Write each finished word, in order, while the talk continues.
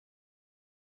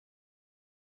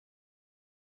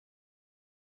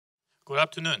Good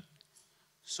afternoon.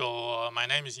 So my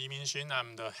name is Yimin Xin.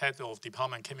 I'm the head of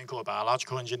Department Chemical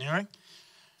Biological Engineering.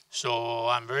 So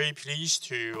I'm very pleased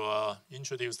to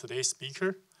introduce today's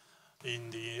speaker in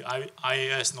the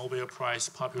IAS Nobel Prize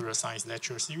Popular Science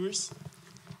Lecture Series.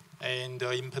 And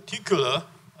in particular,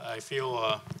 I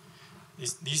feel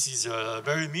this is a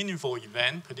very meaningful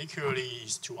event, particularly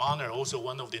is to honor also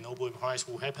one of the Nobel Prize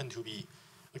who happened to be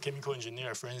a chemical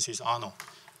engineer, Francis Arnold.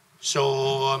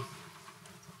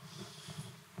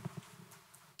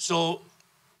 So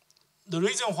the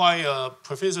reason why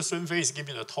Professor Sun Fei is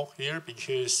giving a talk here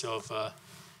because of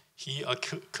he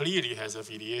clearly has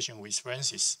affiliation with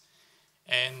Francis,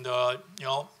 and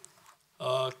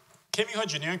chemical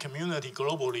engineering community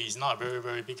globally is not a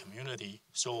very big community.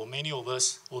 So many of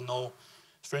us will know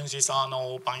Francis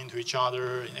Arnold, buying into each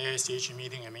other, ASH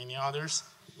meeting, and many others.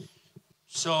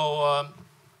 So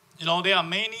there are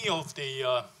many of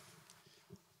the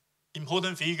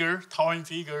important figures, towering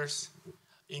figures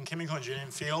in chemical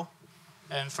engineering field,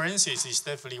 and Francis is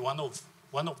definitely one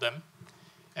of them.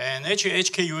 And actually,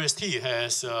 HKUST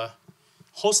has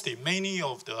hosted many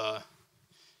of the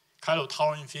kind of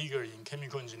towering figures in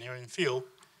chemical engineering field,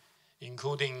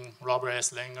 including Robert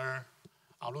S. Langer,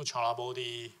 Arul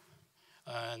Chakraborty,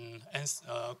 and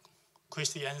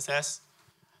Christy Ansess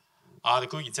are the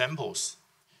good examples.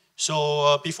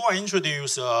 So before I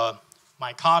introduce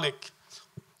my colleague,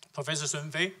 Professor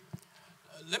Sun Fei,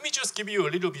 let me just give you a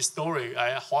little bit story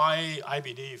why I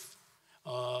believe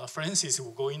Francis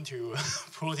will go into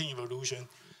protein evolution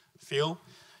field.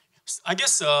 I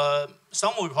guess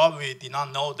some will probably did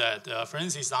not know that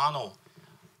Francis Arnold,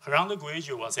 her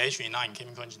undergraduate was actually not in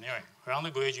chemical engineering. Her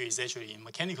undergraduate is actually in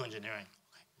mechanical engineering.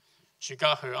 She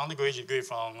got her undergraduate degree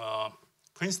from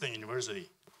Princeton University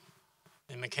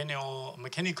in mechanical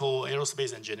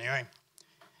aerospace engineering.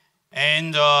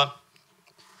 And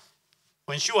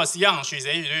when she was young, she's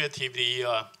relatively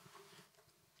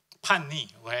叛逆,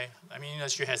 okay? I mean,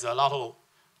 she has a lot of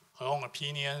her own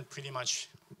opinion, pretty much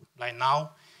like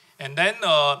now. And then,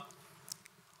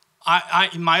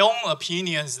 in my own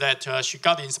opinions, that she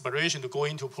got the inspiration to go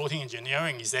into protein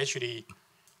engineering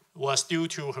was due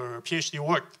to her PhD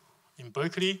work in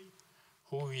Berkeley,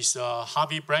 who is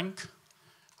Harvey Blank,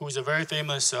 who is a very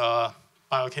famous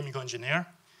biochemical engineer.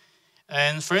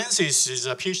 And Francis's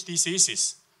PhD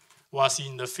thesis was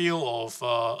in the field of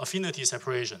affinity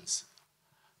separations,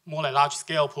 more like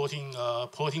large-scale protein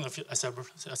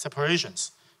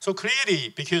separations. So clearly,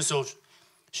 because of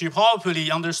she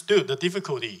probably understood the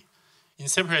difficulty in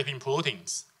separating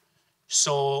proteins.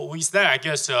 So with that, I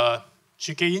guess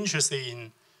she got interested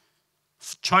in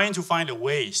trying to find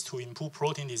ways to improve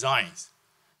protein designs.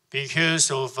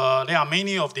 Because of there are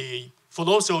many of for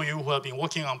those of you who have been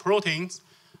working on proteins,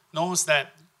 knows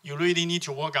that you really need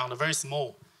to work on the very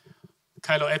small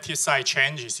kind of active site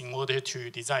changes in order to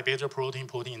design better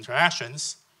protein-protein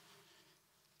interactions.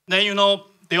 Then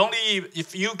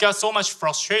if you got so much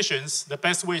frustrations, the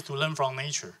best way is to learn from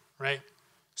nature, right?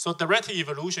 So directed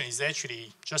evolution is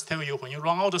actually just tell you when you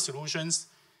run out of solutions,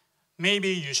 maybe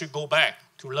you should go back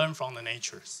to learn from the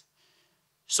natures.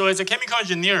 So as a chemical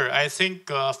engineer, I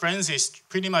think Francis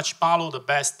pretty much followed the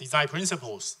best design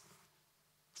principles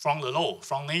from the law,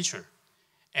 from nature.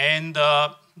 And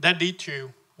that led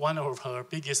to one of her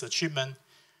biggest achievements,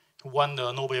 won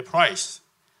the Nobel Prize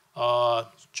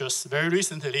just very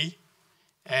recently.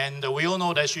 And we all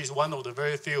know that she's one of the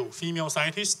very few female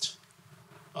scientists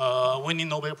winning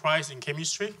Nobel Prize in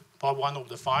chemistry, probably one of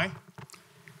the 5.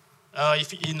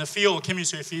 If in the field of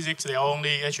chemistry and physics, there are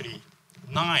only actually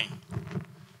 9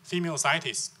 female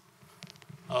scientists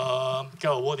got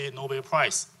awarded Nobel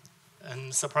Prize.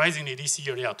 And surprisingly, this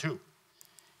year there are 2.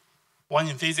 One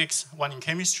in physics, one in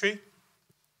chemistry.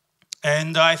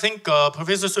 And I think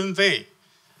Professor Sun Fei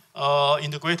in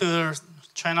the greater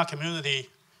China community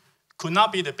could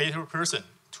not be the better person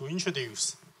to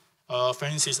introduce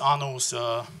Francis Arnold's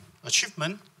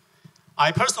achievement.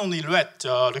 I personally read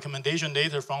recommendation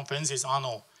letter from Francis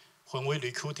Arnold when we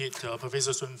recruited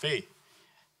Professor Sun Fei.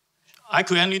 I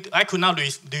could not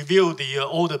reveal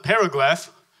all the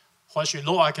paragraph what she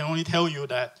wrote. I can only tell you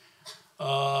that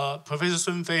Professor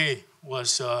Sun Fei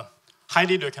was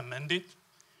highly recommended,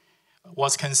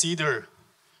 was considered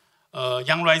a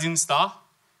young rising star,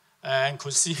 and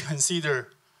could consider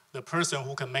the person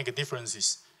who can make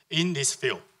differences in this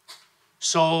field.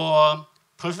 So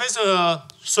Professor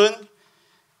Sun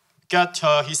got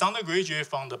his undergraduate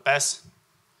from the best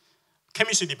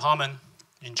chemistry department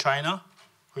in China,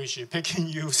 which is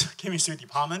Peking-U's chemistry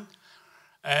department,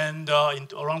 and in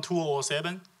around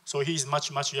 2007. So he's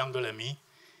much younger than me.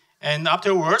 And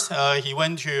afterwards, he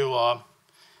went to,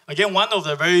 again, one of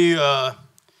the very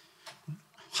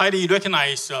highly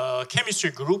recognized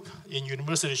chemistry group in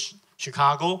University of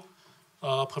Chicago,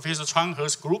 Professor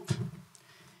Chuanhe's group.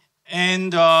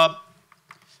 And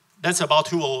that's about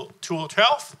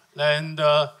 2012. And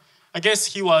I guess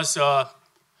he was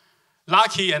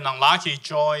lucky and unlucky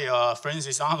join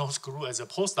Francis Arnold's group as a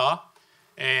postdoc.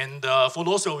 And for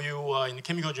those of you in the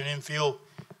chemical engineering field,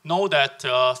 know that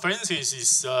Francis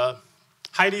is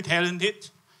highly talented,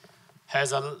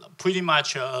 has pretty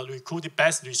much recruited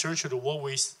best researcher to work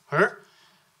with her,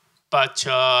 but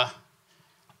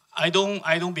I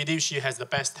don't believe she has the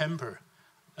best temper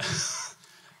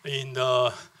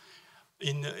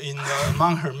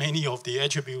among her many of the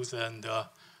attributes and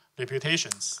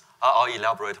reputations. I'll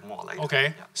elaborate more later.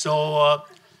 Okay, yeah.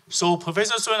 So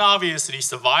Professor Sun obviously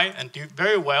survived and did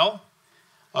very well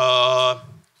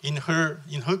in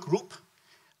her group.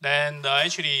 Then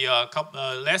actually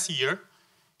last year,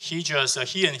 he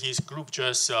and his group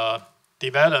just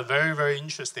developed very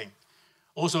interesting,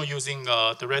 also using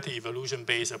directed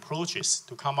evolution-based approaches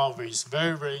to come up with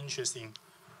very interesting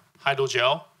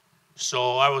hydrogel.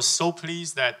 So I was so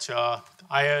pleased that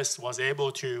IAS was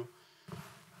able to,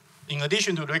 in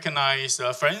addition to recognize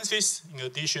Francis,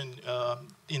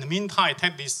 in the meantime,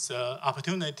 take this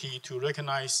opportunity to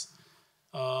recognize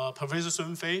Professor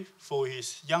Sun Fei for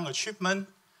his young achievement,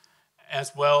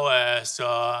 as well as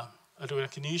a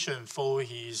recognition for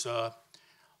his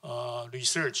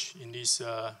research in this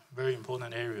very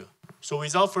important area. So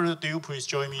without further ado, please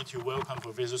join me to welcome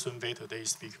Professor Sun Fei,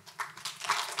 today's speaker.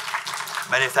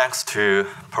 Many thanks to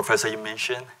Professor you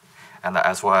mentioned, and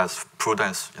as well as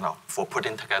Prudence, for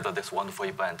putting together this wonderful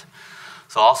event.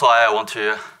 So also I want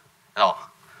to,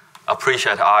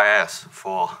 appreciate IAS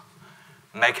for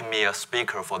making me a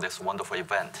speaker for this wonderful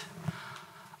event.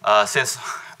 Since,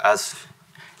 as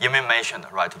Yimin mentioned,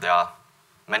 right, there are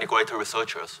many great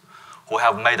researchers who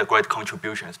have made great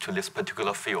contributions to this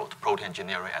particular field, protein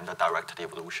engineering and directed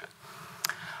evolution.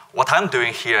 What I'm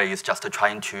doing here is just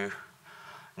trying to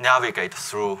navigate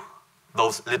through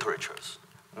those literatures,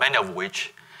 many of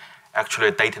which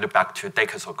actually dated back to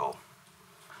decades ago,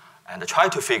 and try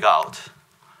to figure out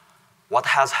what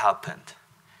has happened,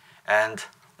 and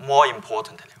more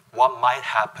importantly, what might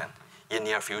happen in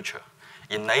near future,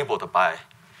 enabled by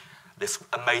this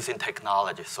amazing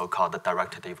technology, so-called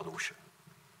directed evolution.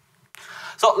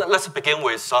 So let's begin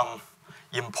with some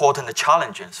important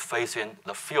challenges facing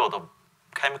the field of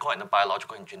chemical and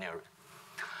biological engineering.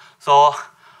 So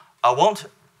I want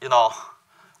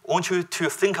you to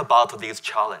think about these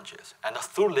challenges. And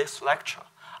through this lecture,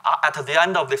 at the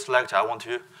end of this lecture, I want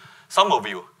some of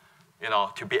you,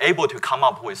 to be able to come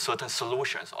up with certain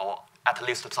solutions or at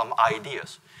least some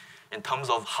ideas in terms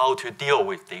of how to deal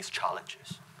with these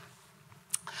challenges.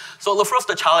 So the first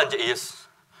challenge is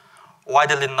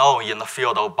widely known in the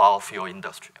field of biofuel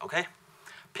industry, okay?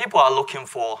 People are looking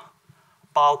for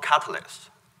biocatalysts,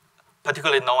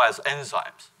 particularly known as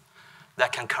enzymes,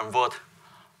 that can convert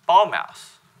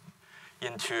biomass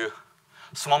into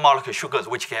small molecule sugars,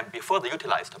 which can be further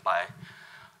utilized by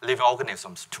living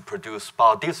organisms to produce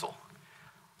biodiesel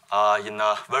in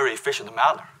a very efficient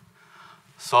manner.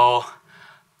 So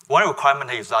one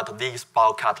requirement is that these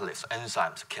biocatalyst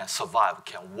enzymes can survive,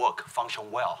 can work,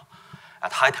 function well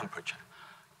at high temperature.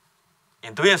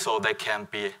 In doing so, they can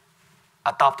be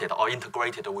adapted or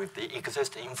integrated with the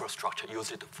existing infrastructure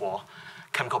used for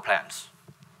chemical plants.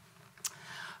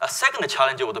 A second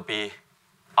challenge would be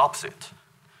opposite.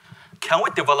 Can we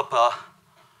develop a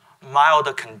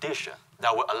milder condition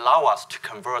that will allow us to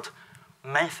convert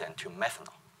methane to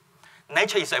methanol?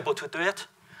 Nature is able to do it.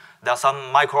 There are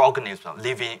some microorganisms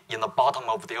living in the bottom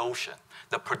of the ocean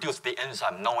that produce the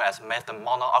enzyme known as methane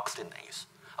monooxidase,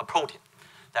 a protein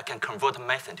that can convert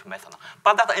methane to methanol.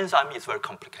 But that enzyme is very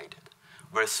complicated,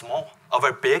 very small, or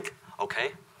very big,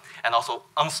 okay, and also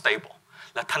unstable.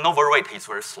 The turnover rate is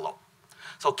very slow.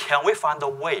 So can we find a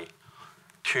way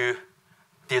to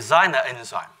design an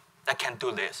enzyme that can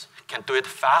do this, can do it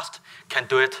fast, can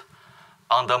do it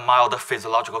under milder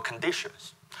physiological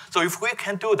conditions? So if we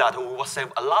can do that, we will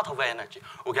save a lot of energy.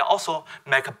 We can also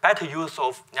make a better use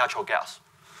of natural gas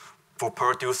for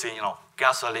producing,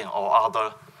 gasoline or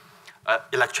other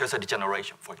electricity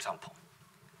generation, for example.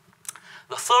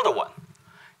 The third one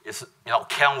is,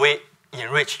 can we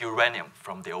enrich uranium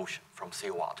from the ocean, from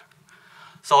seawater?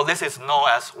 So this is known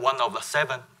as one of the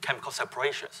 7 chemical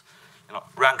separations,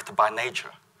 ranked by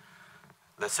nature.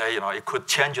 They say, it could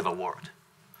change the world,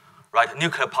 right?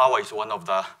 Nuclear power is one of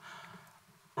the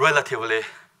relatively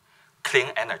clean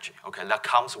energy, okay, that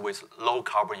comes with low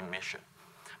carbon emission.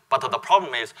 But the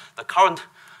problem is the current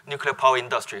nuclear power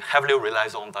industry heavily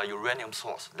relies on the uranium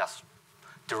source that's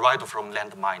derived from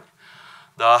land mining.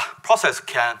 the process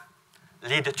can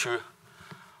lead to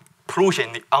pollution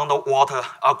in the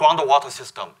groundwater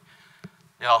system,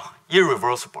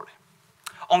 irreversibly.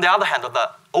 On the other hand,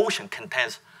 the ocean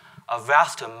contains a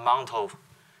vast amount of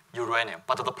uranium,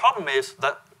 but the problem is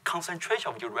the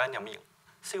concentration of uranium in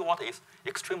seawater is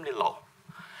extremely low.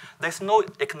 There's no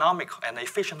economic and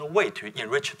efficient way to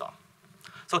enrich them.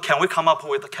 So can we come up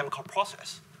with a chemical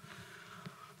process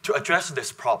to address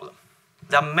this problem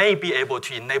that may be able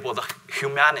to enable the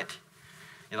humanity,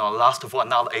 last for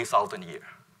another 8,000 years?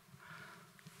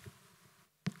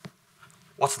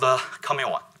 What's the coming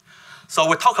one? So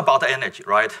we talk about energy,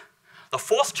 right? The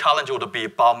fourth challenge would be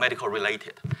biomedical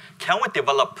related. Can we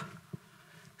develop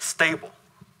stable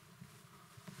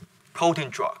protein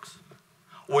drugs?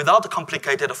 Without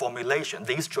complicated formulation,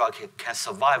 these drugs can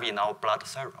survive in our blood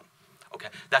serum, okay?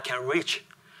 That can reach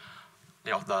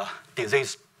the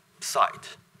disease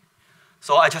site.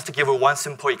 So I just give you one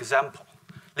simple example.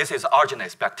 This is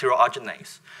arginase, bacterial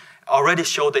arginase. Already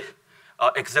showed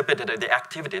exhibited the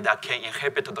activity that can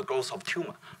inhibit the growth of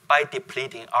tumor by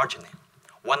depleting arginine,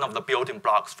 one of the building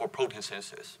blocks for protein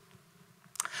synthesis.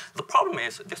 The problem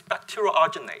is this bacterial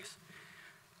arginase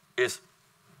is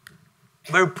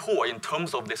very poor in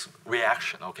terms of this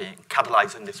reaction, okay,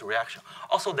 catalyzing this reaction.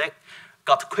 Also, they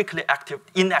got quickly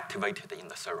inactivated in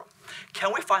the serum.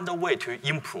 Can we find a way to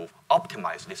improve,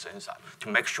 optimize this enzyme to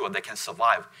make sure they can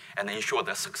survive and ensure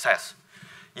their success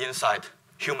inside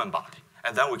human body?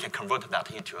 And then we can convert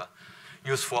that into a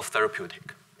useful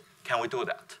therapeutic. Can we do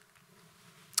that?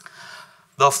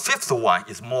 The fifth one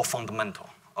is more fundamental,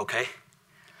 okay?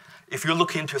 If you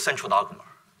look into central dogma,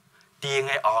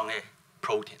 DNA, RNA,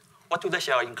 protein, what do they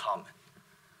share in common?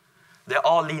 They're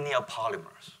all linear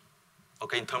polymers.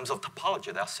 Okay, in terms of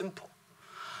topology, they're simple.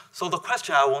 So the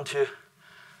question I want to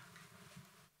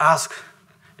ask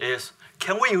is,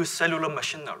 can we use cellular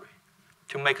machinery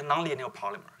to make nonlinear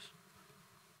polymers?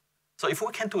 So if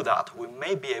we can do that, we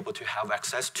may be able to have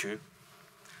access to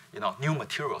new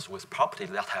materials with properties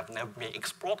that have never been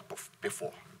explored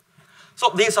before.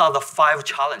 So these are the 5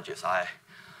 challenges I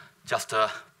just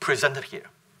presented here.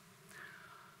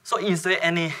 So is there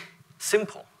any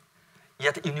simple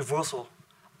yet universal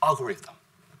algorithm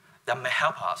that may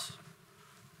help us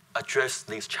address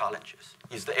these challenges?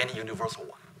 Is there any universal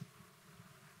one?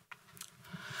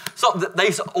 So there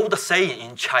is an old saying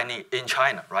in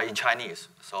China, right? In Chinese,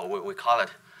 so we call it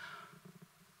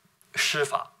师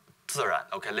法自然.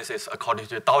 Okay, this is according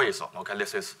to Taoism. Okay,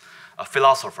 this is a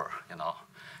philosopher,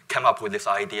 came up with this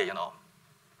idea,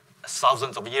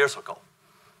 thousands of years ago,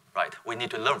 right? We need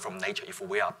to learn from nature if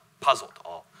we are puzzled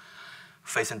or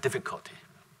facing difficulty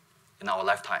in our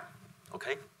lifetime,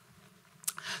 okay?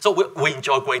 So we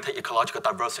enjoy greater ecological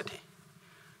diversity,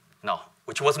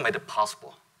 which was made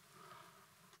possible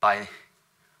by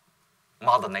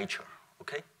Mother Nature,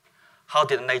 okay? How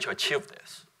did nature achieve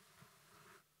this?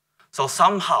 So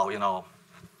somehow,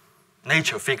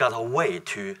 nature figured a way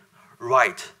to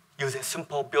write using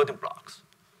simple building blocks,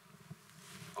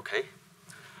 okay?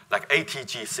 Like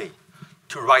ATGC,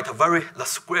 to write the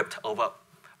script of a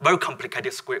very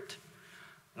complicated script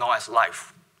known as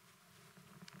life.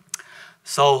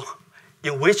 So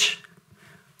in which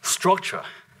structure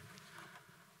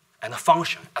and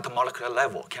function at the molecular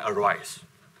level can arise,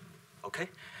 okay?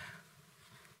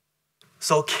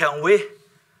 So can we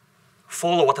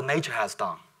follow what nature has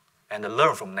done and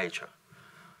learn from nature,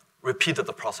 repeat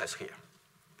the process here?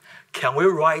 Can we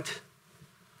write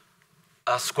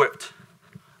a script,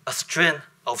 a string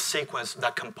of sequence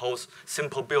that compose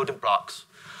simple building blocks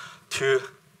to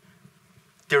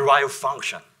derive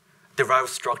structure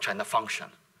and function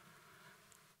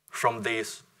from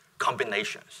these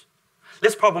combinations?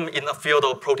 This problem in the field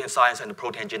of protein science and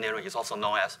protein engineering is also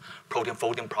known as protein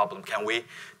folding problem. Can we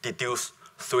deduce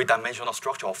 3-dimensional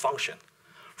structure or function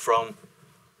from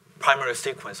primary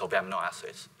sequence of amino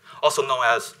acids? Also known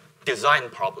as design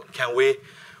problem. Can we,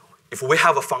 if we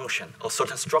have a function or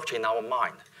certain structure in our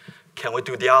mind, can we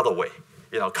do the other way?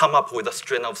 Come up with a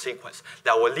string of sequence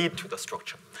that will lead to the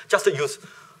structure. Just to use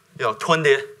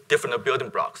 20 different building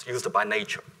blocks used by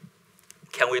nature.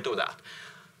 Can we do that?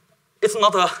 It's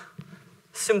not a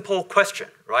simple question,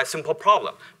 right? Simple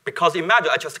problem. Because imagine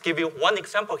I just give you one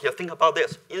example here. Think about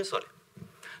this, insulin.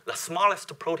 The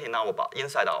smallest protein in our body,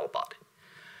 inside our body.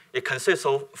 It consists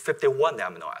of 51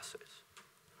 amino acids.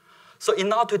 So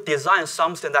in order to design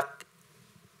something that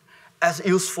as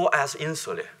useful as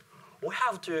insulin, we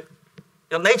have to,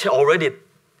 nature already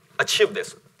achieved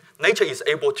this. Nature is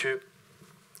able to,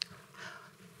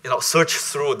 search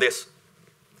through this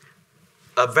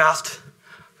vast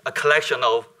collection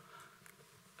of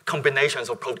combinations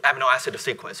of amino acid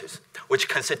sequences, which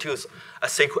constitutes a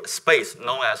space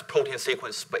known as protein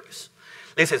sequence space.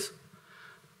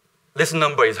 This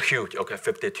number is huge, okay,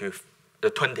 20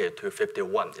 to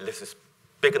 51. This is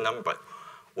big number,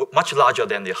 much larger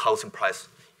than the housing price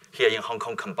here in Hong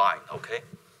Kong combined, okay?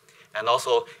 And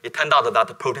also, it turned out that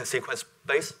the protein sequence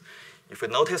space, if you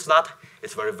notice that,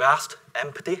 it's very vast,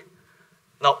 empty.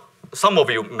 Now, some of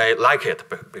you may like it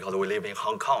because we live in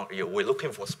Hong Kong. We're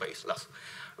looking for space that's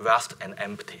vast and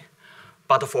empty.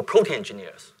 But for protein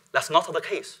engineers, that's not the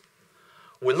case.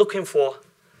 We're looking for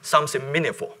something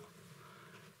meaningful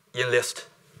in this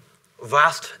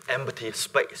vast, empty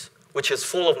space, which is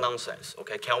full of nonsense.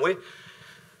 Okay, can we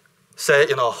say,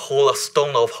 hold a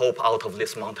stone of hope out of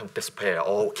this mountain of despair,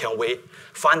 or can we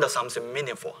find something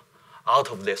meaningful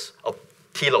out of this, of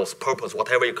telos, purpose,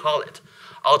 whatever you call it,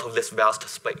 out of this vast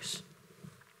space?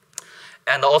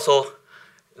 And also,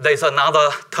 there's another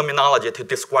terminology to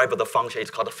describe the function.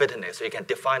 It's called fitness. So you can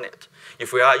define it.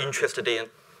 If we are interested in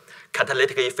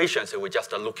catalytic efficiency, we're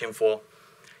just looking for,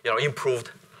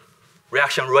 improved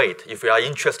reaction rate. If we are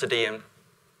interested in,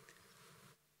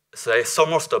 say,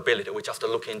 thermal stability, we just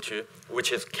look into,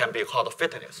 can be called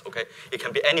fitness. Okay, it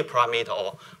can be any parameter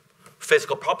or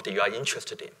physical property you are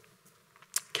interested in.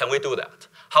 Can we do that?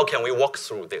 How can we walk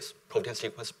through this protein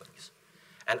sequence space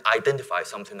and identify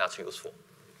something that's useful?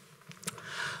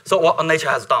 So what nature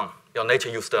has done, nature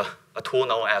used a tool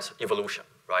known as evolution,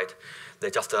 right?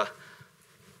 They just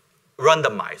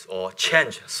randomize or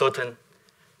change certain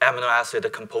amino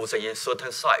acid composing in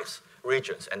certain size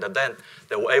regions, and then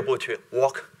they were able to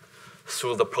walk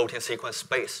through the protein sequence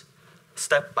space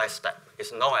step by step.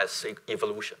 It's known as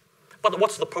evolution. But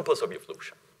what's the purpose of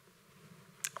evolution?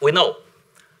 We know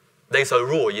there's a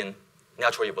rule in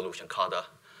natural evolution called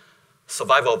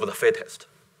survival of the fittest,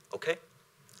 okay?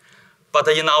 But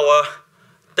in our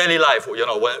daily life,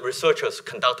 when researchers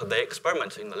conduct their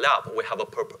experiments in the lab, we have a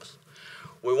purpose.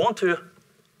 We want to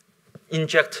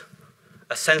inject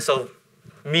a sense of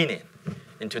meaning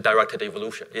into directed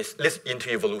evolution.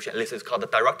 Into evolution. This is called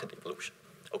directed evolution.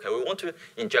 Okay, we want to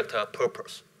inject a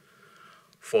purpose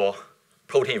for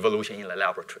protein evolution in the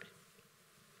laboratory.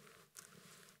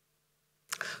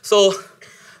 So,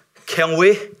 can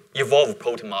we evolve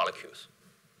protein molecules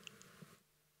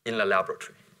in the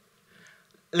laboratory?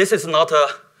 This is not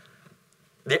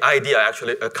the idea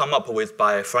actually come up with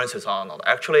by Francis Arnold.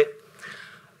 Actually,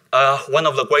 one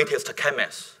of the greatest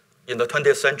chemists in the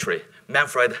 20th century,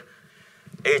 Manfred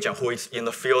Agent, who is in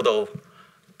the field of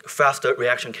fast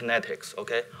reaction kinetics,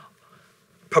 okay,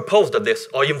 proposed this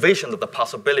or envisioned the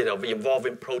possibility of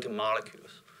evolving protein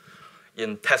molecules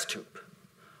in test tube.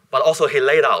 But also he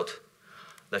laid out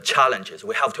the challenges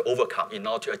we have to overcome in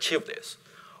order to achieve this.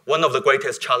 One of the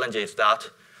greatest challenges is that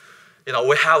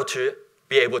we have to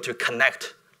be able to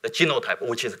connect the genotype,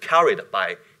 which is carried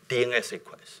by DNA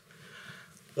sequence,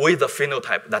 with the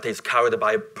phenotype that is carried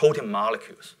by protein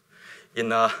molecules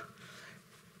in a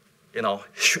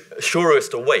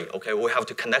surest way. Okay, we have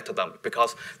to connect them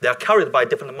because they are carried by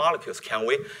different molecules. Can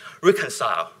we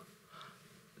reconcile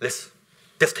this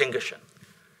distinction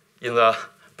in the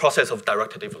process of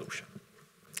directed evolution?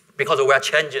 Because we are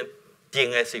changing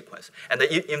DNA sequence, and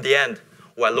in the end,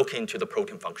 we are looking into the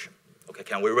protein function. Okay,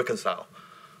 can we reconcile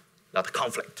that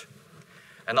conflict?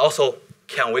 And also,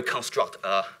 can we construct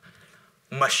a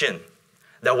machine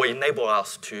that will enable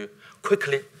us to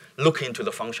quickly look into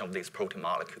the function of these protein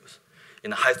molecules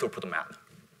in a high throughput manner?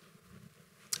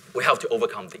 We have to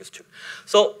overcome these two.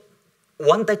 So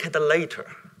 1 decade later,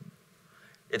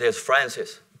 it is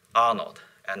Francis Arnold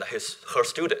and her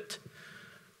student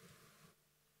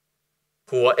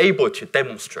who were able to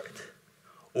demonstrate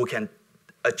we can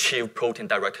achieve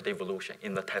protein-directed evolution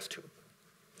in the test tube.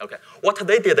 Okay. What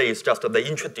they did is just they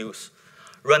introduced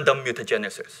random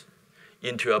mutagenesis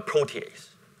into a protease,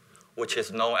 which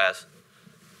is known as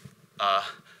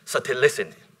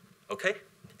certilicin. Okay?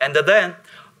 And then,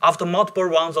 after multiple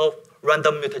rounds of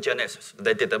random mutagenesis,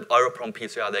 they did the error-prone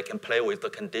PCR. They can play with the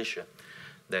condition.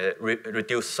 They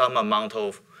reduce some amount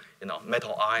of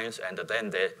metal ions, and then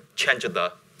they change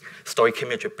the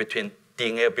stoichiometry between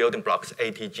DNA building blocks,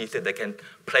 A, T, G, C. They can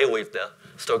play with the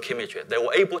stoichiometry. They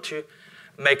were able to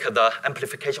make the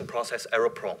amplification process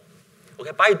error-prone.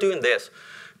 Okay, by doing this,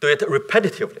 do it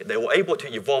repetitively, they were able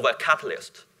to evolve a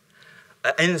catalyst,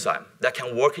 an enzyme that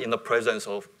can work in the presence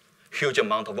of huge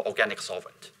amount of organic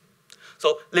solvent.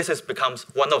 So this becomes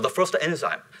one of the first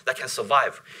enzymes that can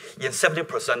survive in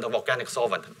 70% of organic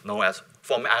solvent, known as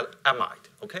formaldehyde.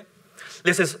 Okay,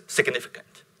 this is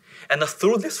significant. And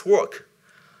through this work,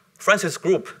 Francis'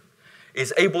 group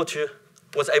was able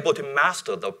to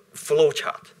master the flow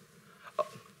chart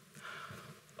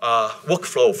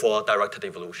workflow for directed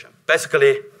evolution.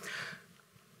 Basically,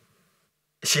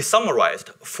 she summarized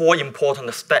 4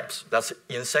 important steps that's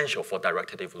essential for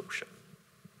directed evolution.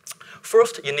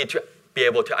 First, you need to be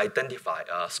able to identify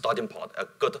a starting point,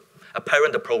 a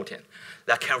parent protein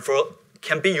that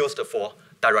can be used for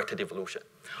directed evolution.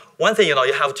 One thing,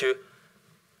 you have to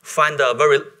find a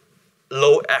very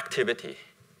low activity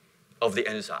of the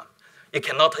enzyme. You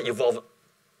cannot evolve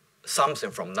something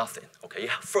from nothing. Okay, you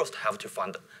first have to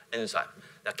find an enzyme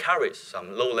that carries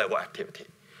some low-level activity.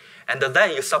 And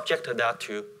then you subject that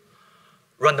to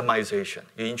randomization.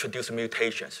 You introduce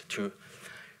mutations to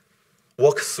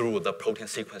walk through the protein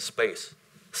sequence space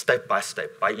step by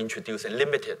step by introducing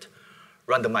limited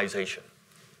randomization.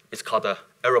 It's called the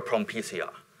error-prone PCR.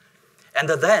 And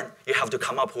then you have to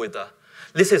come up with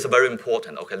this is very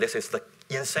important. Okay, this is the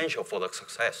essential for the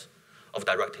success of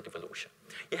directed evolution.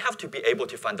 You have to be able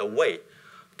to find a way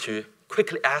to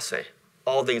quickly assay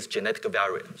all these genetic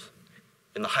variants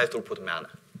in a high-throughput manner.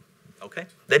 Okay?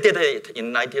 They did it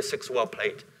in 96-well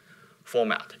plate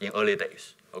format in early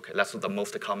days. Okay, that's the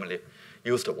most commonly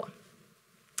used one.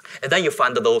 And then you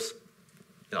find those,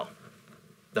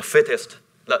 the fittest,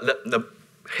 the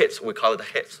hits, we call it the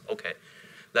hits, okay,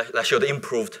 that showed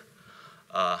improved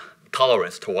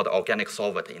tolerance toward organic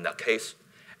solvent in that case.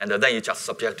 And then you just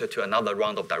subject it to another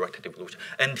round of directed evolution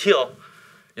until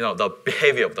the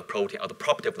behavior of the protein or the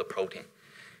property of the protein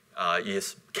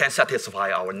can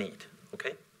satisfy our need.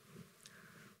 Okay?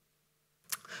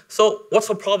 So what's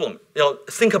the problem?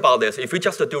 Think about this. If we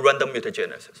just do random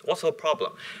mutagenesis, what's the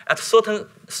problem? At a certain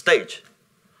stage,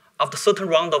 after a certain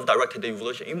round of directed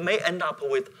evolution, you may end up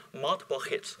with multiple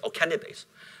hits or candidates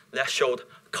that showed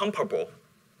comparable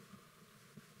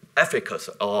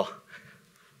efficacy or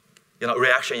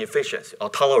reaction efficiency or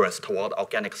tolerance toward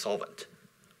organic solvent.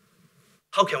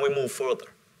 How can we move further?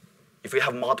 If we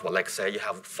have multiple, like say you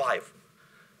have 5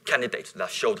 candidates that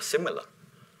showed similar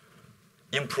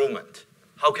improvement,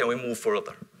 how can we move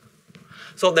further?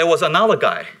 So there was another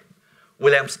guy,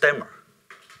 William Stemmer.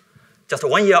 Just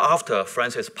 1 year after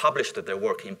Francis published their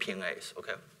work in PNAs,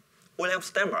 okay? William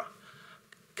Stemmer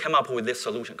came up with this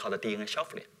solution called DNA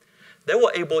shuffling. They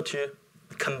were able to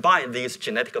combine these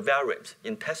genetic variants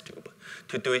in test tube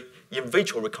to do in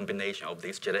vitro recombination of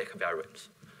these genetic variants.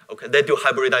 Okay, they do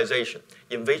hybridization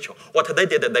in vitro. What they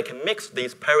did, they can mix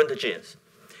these parent genes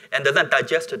and then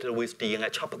digest it with DNA,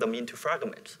 chop them into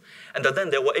fragments. And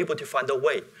then they were able to find a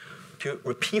way to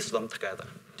repiece them together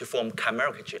to form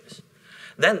chimeric genes.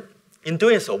 Then, in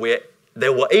doing so, they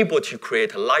were able to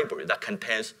create a library that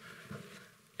contains,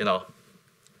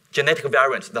 genetic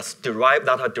variants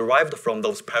that are derived from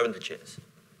those parent genes.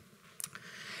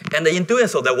 And in doing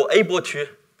so, they were able to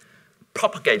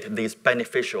propagate these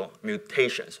beneficial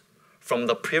mutations from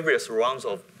the previous rounds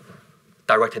of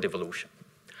directed evolution.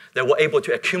 They were able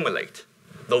to accumulate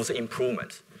those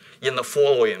improvements in the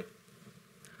following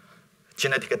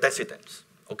genetic descendants.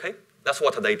 Okay? That's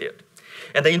what they did.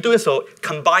 And in doing so,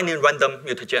 combining random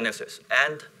mutagenesis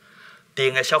and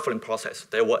DNA shuffling process,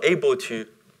 they were able to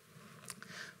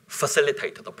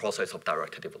facilitate the process of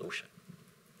directed evolution.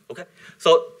 Okay?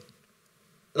 So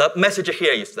the message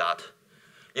here is that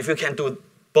if you can do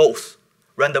both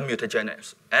random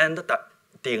mutagenesis and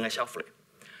DNA shuffling,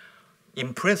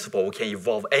 in principle, we can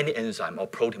evolve any enzyme or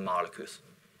protein molecules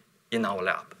in our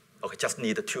lab. Okay, just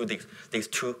need these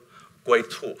 2 great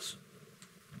tools.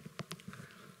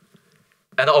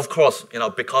 And of course,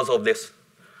 because of this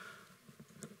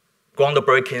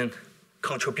groundbreaking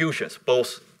contributions,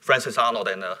 both Francis Arnold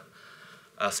and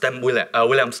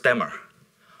William Stemmer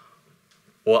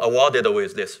were awarded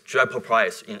with this Draper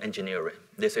Prize in Engineering.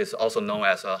 This is also known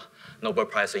as a Nobel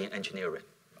Prize in Engineering,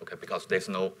 okay, because there's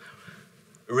no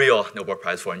real Nobel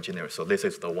Prize for engineering, so this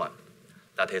is the one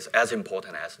that is as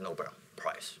important as Nobel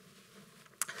Prize.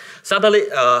 Sadly,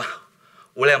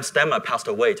 William Stemmer passed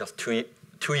away just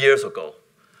two years ago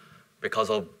because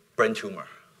of brain tumor.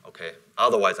 Okay,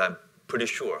 otherwise, I'm pretty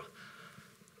sure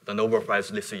the Nobel Prize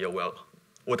this year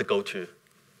would go to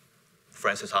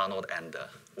Francis Arnold and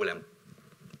William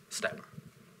Stemmer.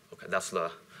 Okay, that's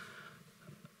the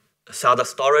sad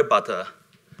story, but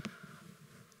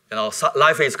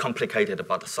life is complicated,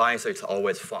 but science is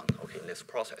always fun. Okay, in this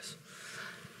process.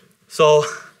 So,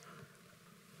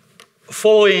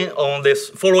 following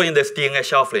this DNA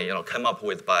shuffling, came up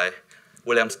with by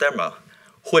William Stemmer,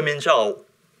 Huimin Zhao,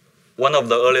 one of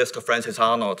the earliest Francis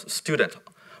Arnold students,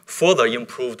 further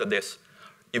improved this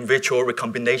in vitro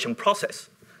recombination process.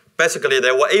 Basically,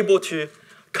 they were able to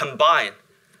combine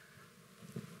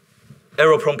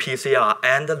error-prone PCR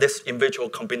and this in vitro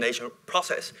combination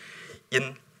process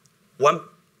in one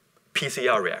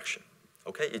PCR reaction.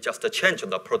 Okay, you just change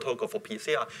the protocol for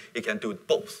PCR. You can do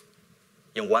both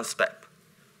in one step.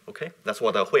 Okay, that's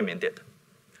what Huimin did.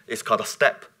 It's called a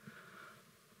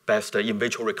step-based in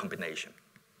vitro recombination.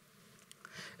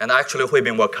 And actually,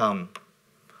 Huimin will come,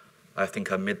 I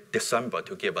think, mid-December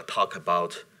to give a talk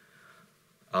about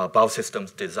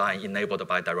biosystems design enabled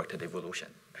by directed evolution.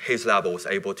 His lab was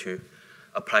able to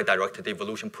apply directed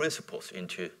evolution principles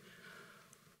into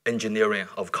engineering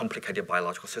of complicated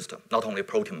biological systems, not only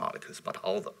protein molecules, but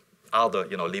all the other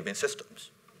living systems.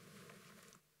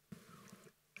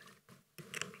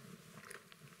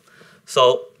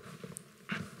 So,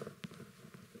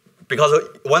 because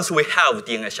once we have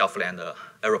DNA shuffle and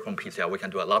error-prone PCR, we can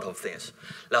do a lot of things.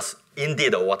 That's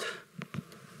indeed what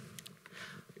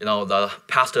the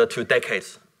past 2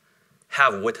 decades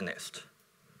have witnessed.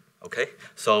 Okay,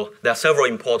 so there are several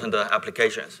important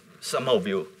applications. Some of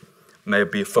you may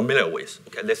be familiar with.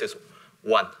 Okay, this is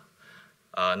one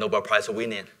Nobel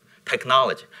Prize-winning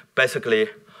technology. Basically,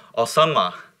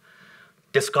 Osama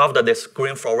discovered this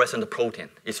green fluorescent protein.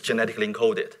 It's genetically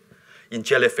encoded in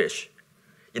jellyfish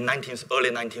in early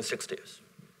 1960s.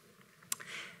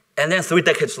 And then 3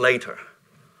 decades later,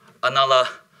 another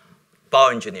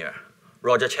bioengineer,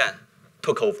 Roger Chen,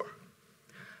 took over.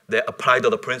 They applied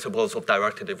the principles of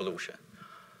directed evolution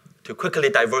to quickly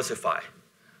diversify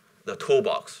the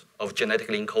toolbox of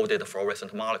genetically encoded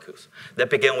fluorescent molecules. They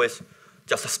began with,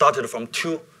 just started from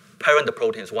 2 parent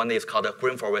proteins. One is called a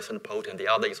green fluorescent protein. The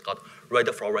other is called red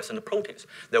fluorescent proteins.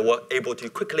 They were able to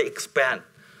quickly expand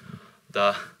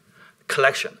the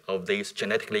collection of these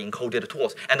genetically encoded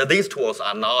tools. And these tools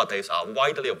are nowadays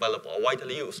widely available,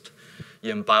 widely used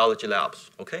in biology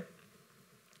labs, okay?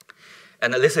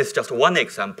 And this is just one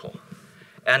example.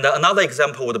 And another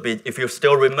example would be, if you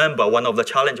still remember, one of the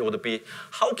challenges would be,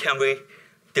 how can we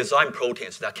design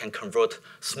proteins that can convert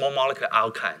small molecule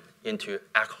alkyne into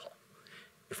alcohol?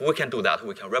 If we can do that,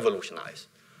 we can revolutionize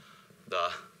the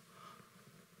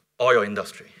oil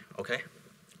industry, okay?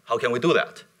 How can we do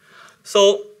that?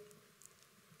 So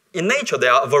in nature,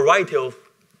 there are a variety of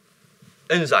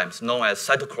enzymes known as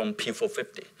cytochrome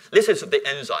P450. This is the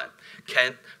enzyme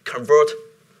can convert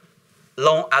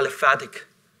long aliphatic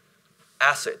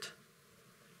acid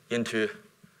into,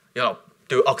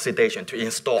 do oxidation to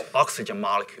install oxygen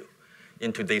molecule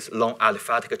into these long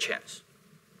aliphatic chains.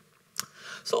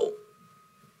 So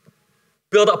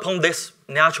built upon this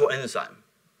natural enzyme,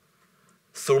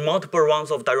 through multiple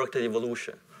rounds of directed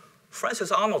evolution,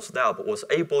 Francis Arnold's lab was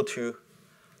able to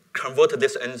convert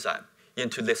this enzyme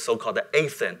into this so-called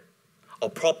ethane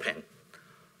or propane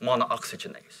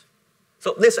monooxygenase.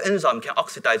 So this enzyme can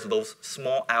oxidize those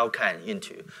small alkyne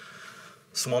into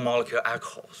small molecule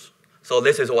alcohols. So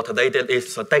this is what they did.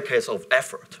 It's decades of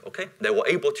effort, okay? They were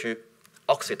able to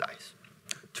oxidize,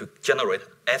 to generate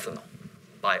ethanol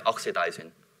by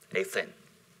oxidizing ethane.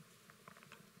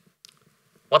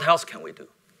 What else can we do?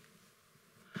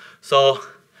 So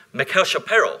Michael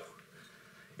Shapiro,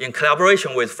 in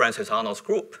collaboration with Francis Arnold's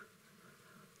group,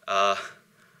 come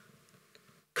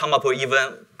up with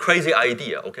even crazy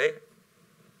idea, okay?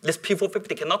 This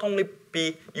P450 can not only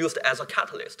be used as a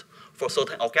catalyst for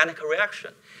certain organic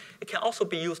reaction, it can also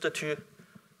be used to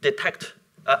detect,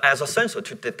 as a sensor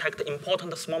to detect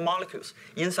important small molecules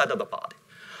inside of the body.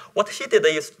 What he did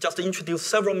is just introduce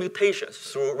several mutations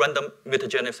through random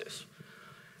mutagenesis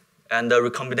and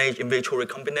recombination, in vitro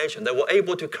recombination. They were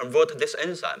able to convert this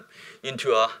enzyme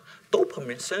into a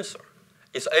dopamine sensor.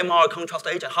 It's an MR contrast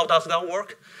agent. How does that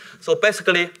work? So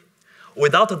basically,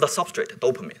 without the substrate,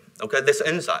 dopamine, okay, this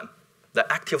enzyme, the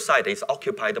active site is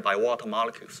occupied by water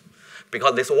molecules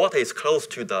because this water is close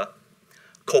to the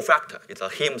cofactor. It's a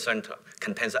heme center,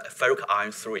 contains ferric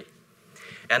iron 3.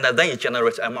 And then it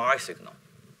generates MRI signal.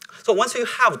 So once you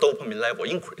have dopamine level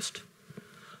increased,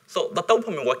 so the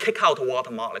dopamine will kick out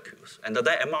water molecules, and then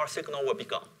MR signal will be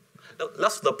gone.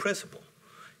 That's the principle,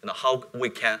 how we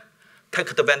can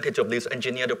take advantage of these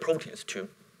engineered proteins to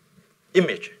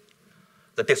image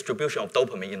the distribution of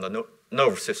dopamine in the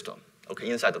nerve system, okay,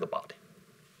 inside of the body.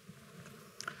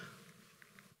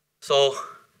 So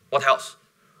what else?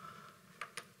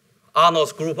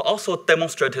 Arnold's group also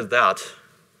demonstrated that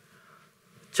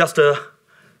just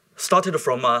started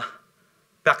from a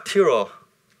bacterial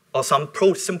or some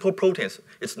simple proteins.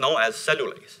 It's known as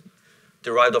cellulase,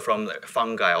 derived from the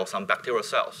fungi or some bacterial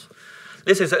cells.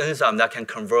 This is an enzyme that can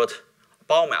convert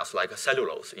biomass like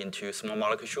cellulose into small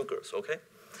molecule sugars, okay?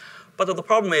 But the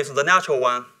problem is the natural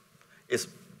one is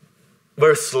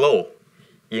very slow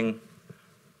in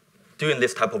doing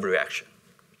this type of reaction.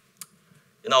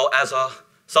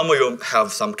 Some of you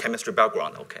have some chemistry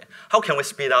background, okay? How can we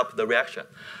speed up the reaction?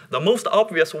 The most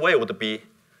obvious way would be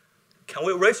can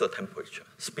we raise the temperature,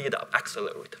 speed up,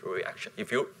 accelerate the reaction?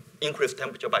 If you increase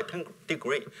temperature by 10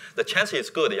 degrees, the chance is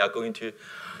good you are going to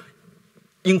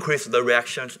increase the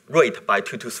reaction rate by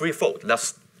 2 to 3-fold.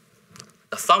 That's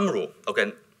the thumb rule,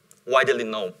 okay, widely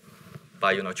known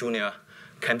by junior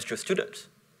chemistry students.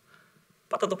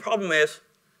 But the problem is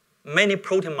many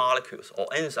protein molecules or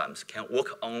enzymes can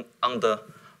work under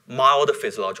mild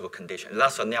physiological conditions.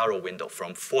 That's a narrow window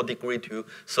from 4 degrees to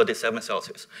 37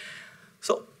 Celsius.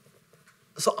 So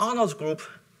Arnold's group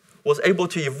was able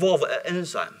to evolve an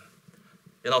enzyme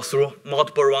through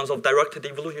multiple rounds of directed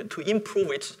evolution to improve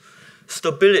its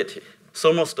stability,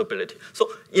 thermal stability.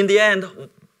 So in the end,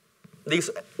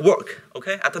 these work,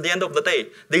 okay? At the end of the day,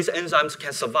 these enzymes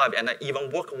can survive and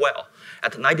even work well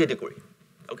at 90 degrees,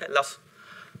 okay? That's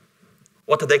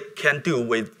what they can do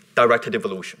with directed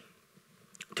evolution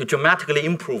to dramatically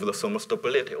improve the thermal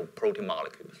stability of protein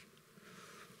molecules.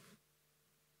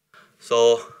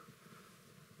 So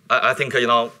I think,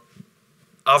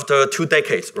 after 2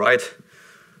 decades, right,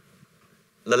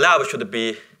 the lab should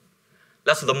be,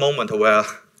 that's the moment where,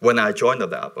 when I joined the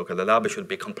lab, okay, the lab should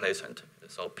be complacent.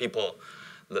 So people,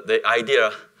 the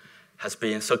idea has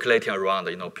been circulating around,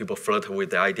 people flirt with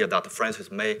the idea that Francis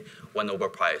may win Nobel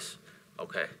Prize,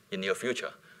 okay, in near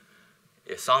future.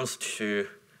 It sounds to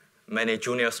many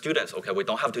junior students, okay, we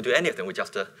don't have to do anything, we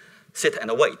just sit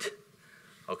and wait,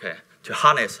 okay, to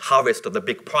harvest the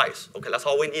big prize, okay, that's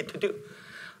all we need to do.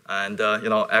 And,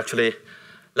 actually,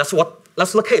 that's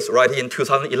the case, right? In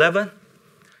 2011,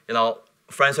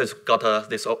 Francis got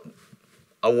this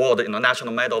award in the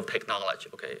National Medal of Technology.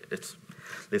 Okay, this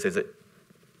is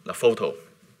the photo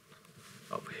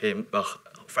of him,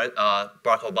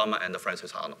 Barack Obama and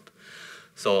Francis Arnold.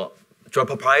 So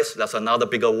Draper Prize, that's another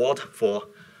big award for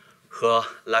her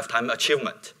lifetime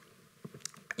achievement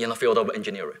in the field of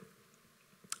engineering.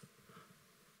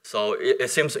 So it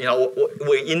seems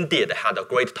we indeed had a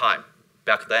great time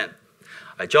back then.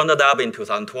 I joined the lab in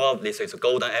 2012. This is a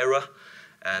golden era,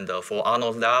 and for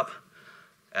Arnold's lab,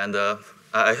 and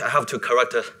I have to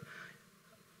correct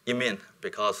Yimin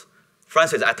because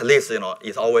Francis, at least,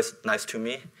 is always nice to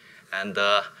me, and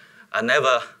I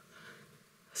never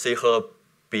see her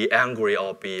be angry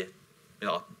or be,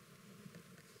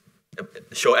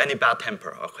 show any bad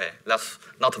temper. Okay, that's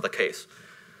not the case.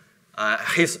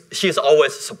 She's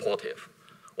always supportive.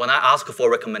 When I ask for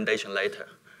a recommendation later,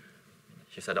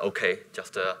 she said, okay,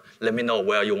 just let me know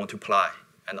where you want to apply.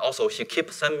 And also, she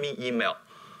keeps sending me email,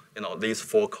 these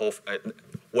 4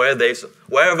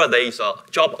 wherever there is a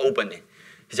job opening,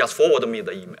 she just forwarded me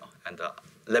the email and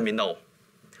let me know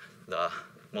the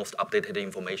most updated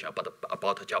information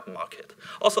about the job market.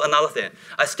 Also, another thing,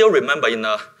 I still remember in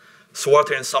a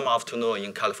sweltering summer afternoon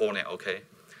in California, okay,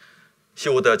 she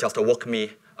would just walk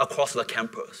me across the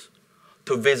campus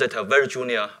to visit a very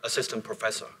junior assistant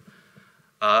professor.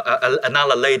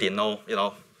 Another lady known,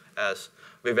 as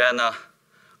Viviana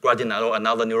Gradinello,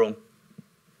 another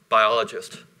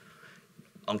neurobiologist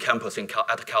on campus at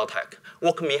Caltech,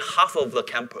 walked me half of the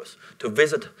campus to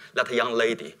visit that young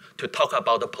lady to talk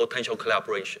about the potential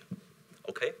collaboration,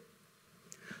 okay?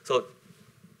 So,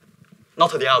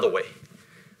 not the other way.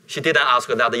 She didn't ask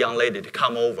that young lady to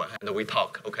come over and we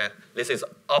talk, okay? This is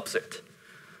opposite.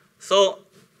 So,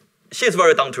 she's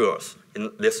very down to earth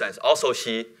in this sense. Also,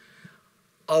 she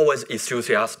always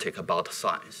enthusiastic about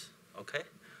science, okay?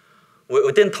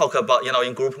 We didn't talk about,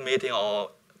 in group meeting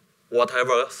or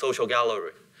whatever social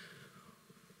gallery.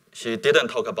 She didn't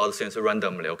talk about things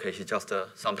randomly, okay? She just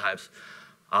sometimes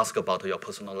ask about your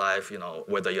personal life,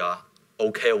 whether you are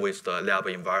okay with the lab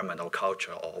environment or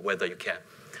culture, or whether you can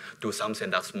do something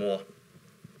that's more,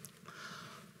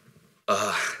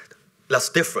 that's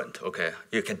different, okay?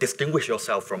 You can distinguish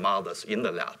yourself from others in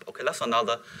the lab, okay? That's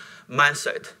another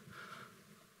mindset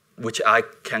which I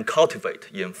can cultivate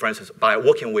by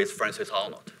working with Francis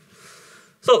Arnold.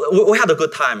 So we had a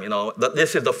good time,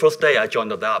 This is the first day I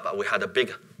joined the lab. We had a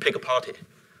big pig party.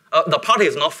 The party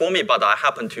is not for me, but I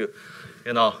happened to,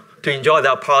 to enjoy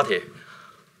that party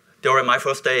during my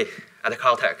first day at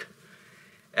Caltech.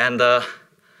 And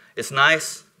it's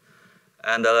nice.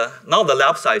 And now the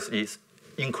lab size is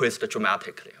increased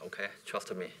dramatically, okay?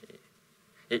 Trust me.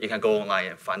 You can go online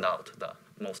and find out the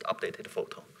most updated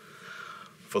photo.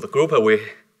 For the group, we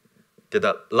did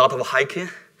a lot of hiking,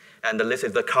 and this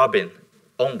is the cabin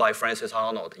owned by Francis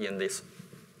Arnold in this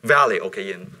valley,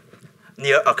 okay,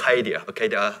 near Arcadia,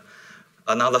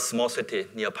 another small city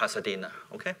near Pasadena,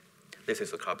 okay? This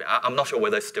is the cabin. I'm not sure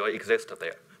whether it still exists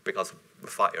there because of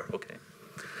fire, okay?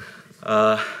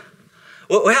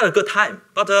 We had a good time,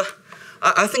 but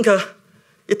I think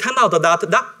it turned out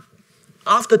that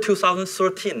after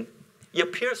 2013, it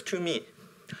appears to me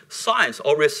science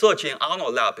or research in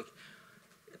Arnold lab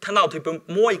turned out to be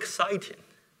more exciting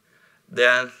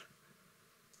than,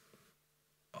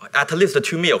 at least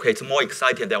to me, okay, it's more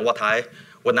exciting than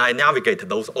when I navigate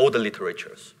those old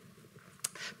literatures.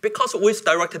 Because with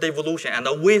directed evolution and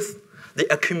with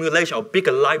the accumulation of big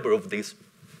library of these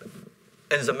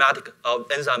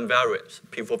enzyme variants,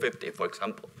 P450, for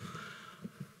example,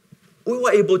 we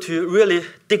were able to really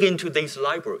dig into these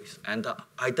libraries and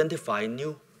identify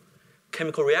new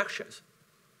chemical reactions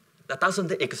that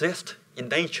doesn't exist in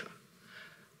nature,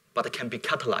 but can be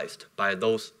catalyzed by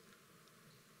those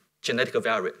genetic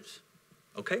variants,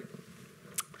 okay?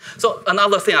 So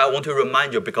another thing I want to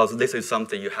remind you, because this is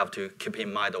something you have to keep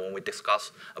in mind when we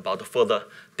discuss about the further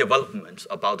developments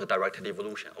about the directed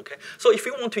evolution, okay? So if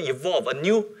you want to evolve a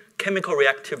new chemical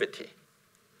reactivity,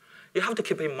 you have to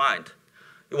keep in mind,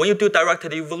 when you do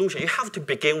directed evolution, you have to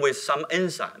begin with some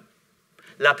enzyme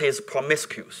that is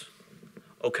promiscuous,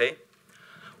 okay?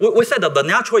 We said that the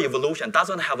natural evolution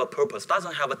doesn't have a purpose,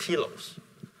 doesn't have a telos,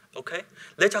 okay?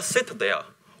 They just sit there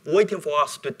waiting for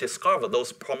us to discover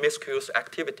those promiscuous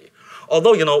activity.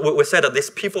 Although, we said that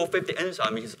this P450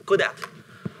 enzyme is good at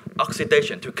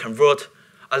oxidation to convert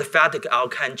aliphatic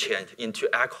alkyne chain into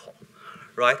alcohol,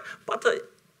 right? But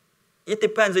it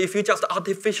depends if you just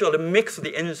artificially mix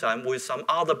the enzyme with some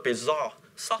other bizarre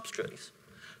substrates.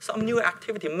 Some new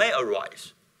activity may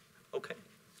arise, okay?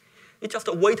 You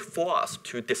just wait for us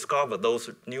to discover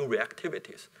those new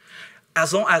reactivities.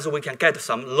 As long as we can get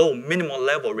some low minimal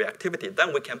level reactivity,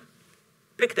 then we can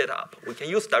pick it up. We can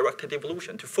use directed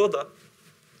evolution to further,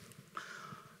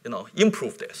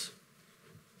 improve this.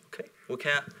 Okay? We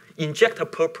can inject a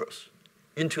purpose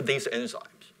into these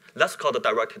enzymes. That's called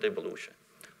directed evolution.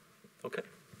 Okay?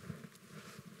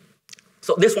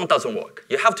 So this one doesn't work.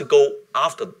 You have to go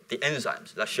after the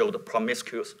enzymes that show the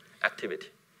promiscuous activity.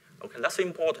 Okay, that's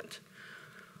important.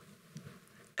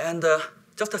 And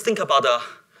just to think about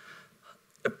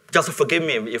just forgive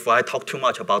me if I talk too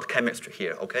much about chemistry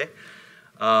here, okay?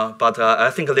 But I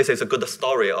think this is a good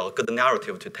story or a good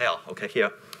narrative to tell, okay,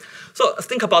 here. So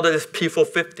think about this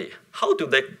P450. How do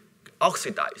they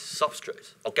oxidize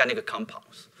substrates, organic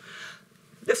compounds?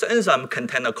 This enzyme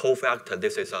contains a cofactor.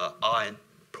 This is an iron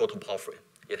protoporphyrin.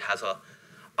 It has an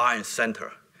iron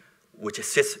center, which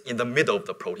sits in the middle of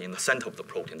the protein. In the center of the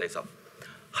protein, there's a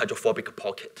hydrophobic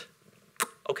pocket.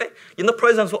 Okay? In the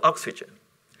presence of oxygen,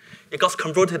 it gets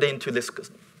converted into this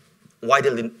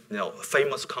widely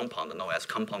famous compound known as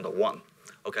compound 1,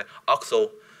 okay?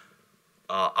 Oxo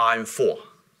iron 4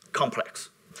 complex.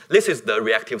 This is the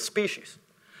reactive species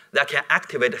that can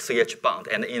activate CH bond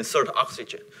and insert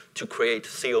oxygen to create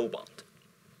CO bond.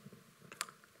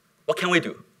 What can we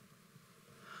do?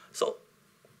 So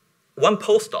one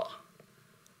postdoc,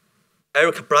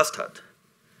 Eric Brastad,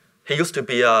 he used to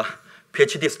be a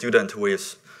PhD student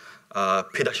with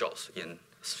Peter Scholz in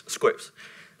Scripps.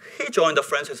 He joined the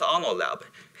Francis Arnold lab.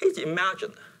 He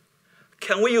imagined,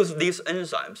 can we use these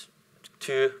enzymes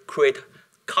to create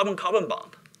carbon-carbon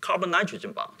bond,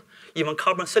 carbon-nitrogen bond, even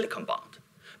carbon-silicon bond?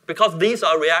 Because these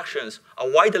reactions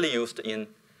are widely used in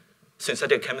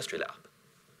synthetic chemistry lab.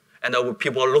 And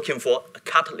people are looking for a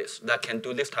catalyst that can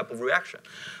do this type of reaction.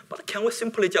 But can we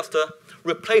simply just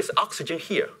replace oxygen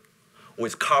here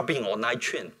with carbene or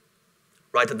nitrine?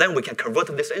 Right? Then we can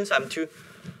convert this enzyme to,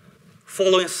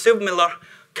 following similar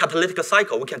catalytic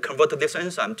cycle, we can convert this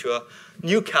enzyme to a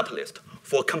new catalyst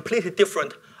for completely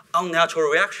different unnatural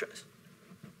reactions.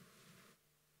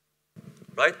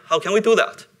 Right? How can we do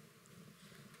that?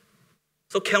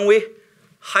 So can we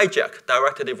hijack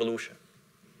directed evolution?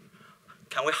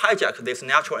 Can we hijack this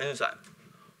natural enzyme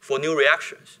for new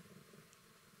reactions?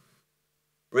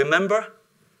 Remember,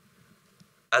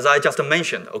 as I just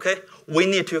mentioned, okay,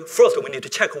 first we need to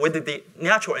check whether the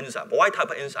natural enzyme, Y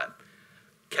type enzyme,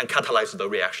 can catalyze the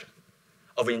reaction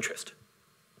of interest,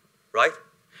 right?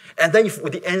 And then if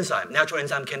with the enzyme, natural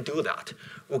enzyme can do that,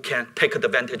 we can take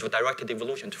advantage of directed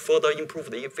evolution to further improve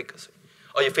the efficacy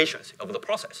or efficiency of the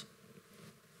process.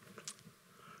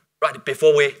 Right,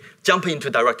 before we jump into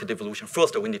directed evolution,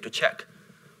 first we need to check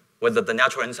whether the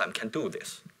natural enzyme can do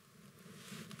this.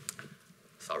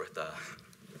 Sorry, the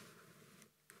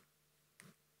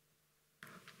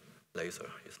laser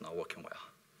is not working well.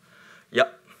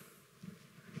 Yep.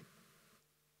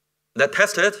 They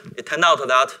tested, it turned out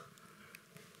that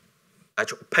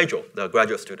actually Pedro, the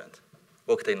graduate student,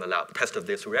 worked in the lab, tested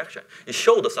this reaction. It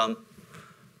showed some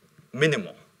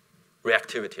minimal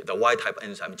reactivity, the Y-type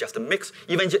enzyme, just mix,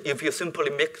 even if you simply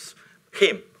mix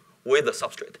him with the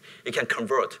substrate, it can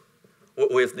convert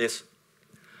with this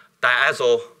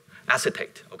diazol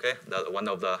acetate, okay? One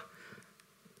of the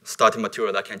starting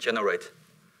material that can generate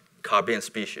carbene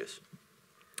species.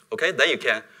 Okay, then you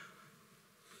can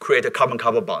create a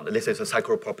carbon-carbon bond. This is a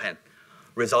cyclopropane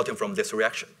resulting from this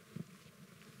reaction.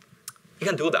 You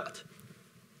can do that.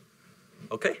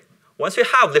 Okay, once you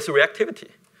have this reactivity,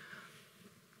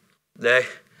 they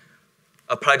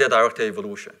apply the directed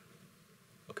evolution.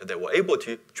 Okay, they were able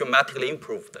to dramatically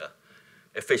improve the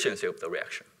efficiency of the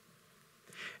reaction.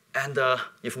 And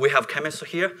if we have chemists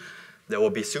here, they will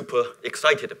be super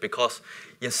excited because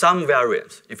in some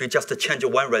variants, if you just change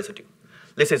one residue,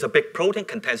 this is a big protein,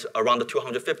 contains around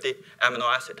 250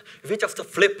 amino acids. If you just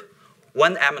flip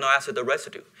one amino acid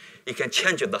residue, it can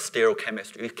change the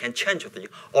stereochemistry. It can change the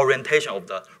orientation of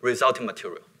the resulting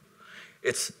material.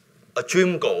 It's a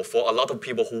dream goal for a lot of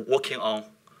people who are working on,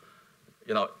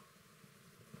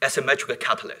 asymmetric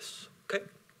catalysts. Okay,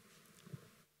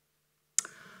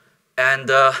 and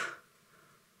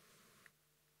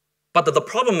but the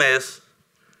problem is,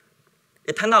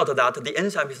 it turned out that the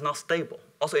enzyme is not stable.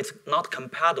 Also, it's not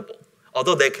compatible.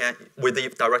 Although they can, with the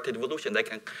directed evolution, they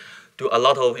can do a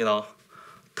lot of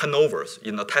turnovers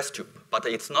in the test tube, but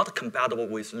it's not compatible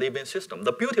with living system.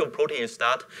 The beauty of protein is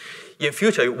that in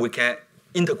future we can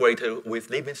integrate it with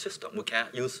living system. We can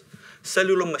use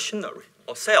cellular machinery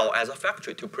or cell as a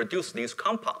factory to produce these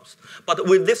compounds. But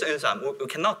with this enzyme, we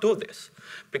cannot do this.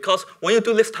 Because when you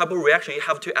do this type of reaction, you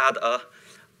have to add a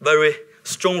very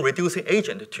strong reducing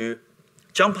agent to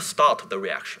jumpstart the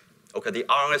reaction. Okay, the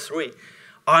RN3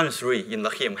 in the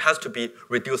heme has to be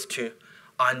reduced to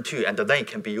RN2, and then it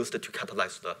can be used to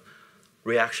catalyze the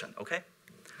reaction. Okay,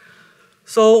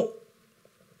 so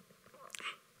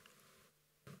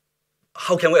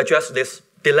how can we address this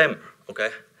dilemma? Okay,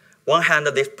 one hand,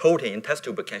 this protein in test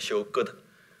tube can show good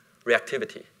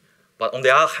reactivity, but on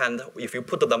the other hand, if you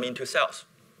put them into cells,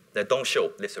 they don't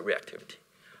show this reactivity.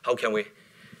 How can we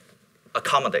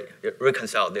accommodate,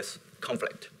 reconcile this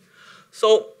conflict?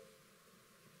 So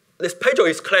this Pedro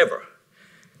is clever.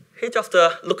 He just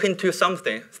look into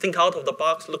something, think out of the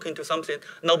box, look into something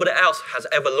nobody else has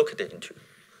ever looked into.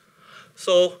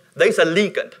 So there's a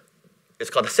ligand. It's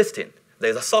called cysteine.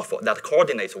 There's a sulfur that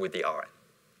coordinates with the RN.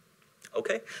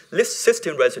 Okay? This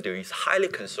cysteine residue is highly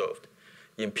conserved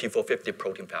in P450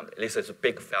 protein family. This is a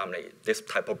big family. This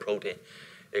type of protein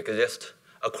exists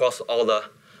across all the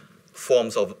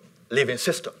forms of living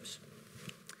systems.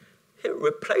 He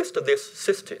replaced this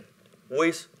cysteine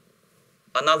with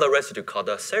another residue called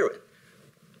serine.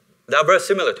 They are very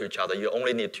similar to each other. You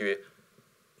only need to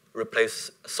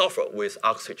replace sulfur with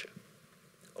oxygen.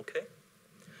 Okay?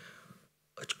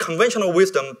 Conventional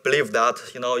wisdom believes that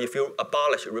if you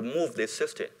remove this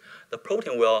cysteine, the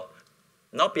protein will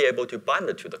not be able to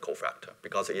bind to the cofactor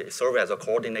because it serves as a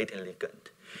coordinating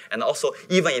ligand. And also,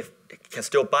 even if it can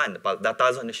still bind, but that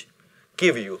doesn't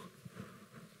give you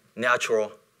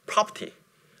natural property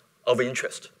of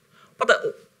interest. But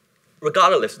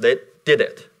regardless, they did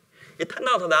it. It turned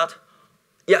out that,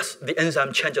 yes, the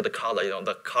enzyme changed the color.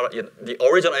 The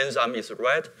original enzyme is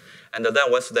red, and then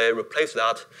once they replace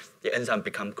that, the enzyme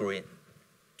becomes green.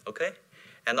 Okay?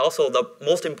 And also, the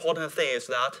most important thing is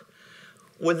that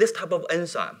with this type of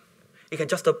enzyme, you can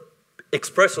just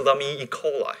express them in E.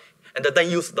 coli, and then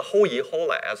use the whole E.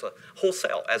 coli as a whole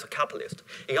cell as a catalyst.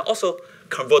 You can also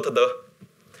convert the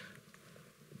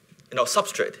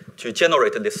substrate to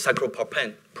generate this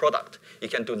cyclopropane product. You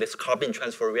can do this carbene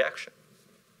transfer reaction.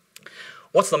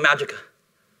 What's the magic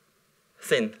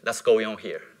thing that's going on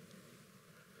here?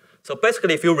 So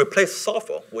basically, if you replace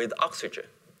sulfur with oxygen,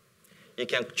 you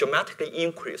can dramatically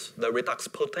increase the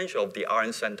redox potential of the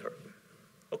RN center.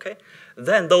 Okay?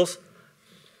 Then those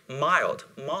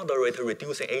moderate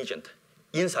reducing agent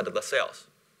inside of the cells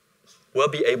will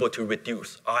be able to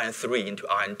reduce RN3 into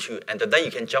RN2, and then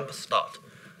you can jumpstart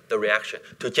the reaction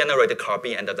to generate the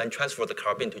carbene and then transfer the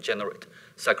carbene to generate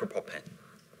cyclopropane.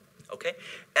 Okay?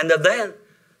 And then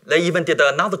they even did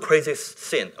another crazy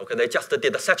thing. Okay? They just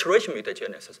did a saturation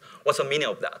mutagenesis. What's the meaning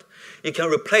of that? You can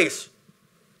replace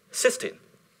cysteine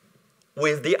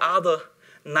with the other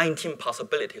 19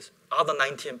 possibilities, other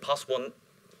 19 possible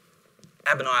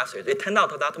amino acids. It turned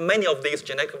out that many of these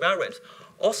genetic variants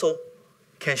also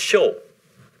can show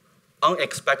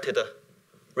unexpected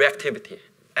reactivity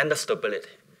and stability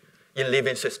in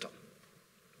living system.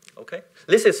 Okay?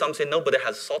 This is something nobody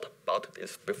has thought about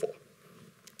this before.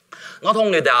 Not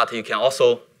only that, you can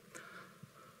also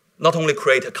not only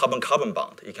create a carbon-carbon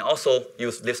bond, you can also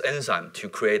use this enzyme to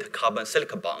create a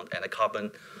carbon-silicon bond and a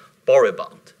carbon-boron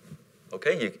bond.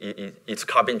 Okay? It's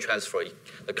carbene transfer.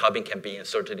 The carbene can be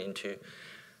inserted into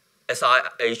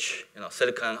SiH,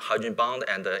 silicon hydrogen bond,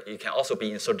 and it can also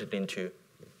be inserted into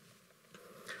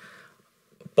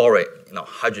boron,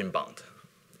 hydrogen bond.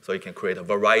 So you can create a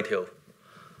variety of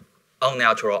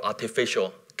unnatural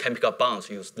artificial chemical bonds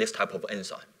use this type of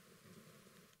enzyme.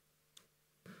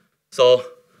 So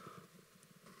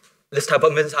this type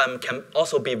of enzyme can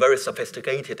also be very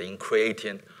sophisticated in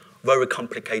creating very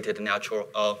complicated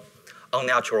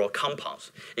unnatural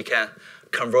compounds. It can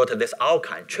convert this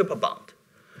alkyne triple bond.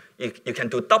 You can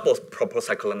do double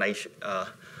proposaccharination,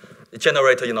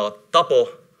 generate double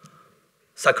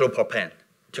cyclopropane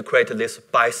to create this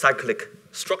bicyclic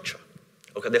structure.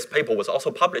 Okay, this paper was also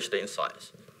published in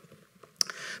Science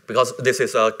because this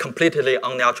is a completely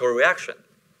unnatural reaction,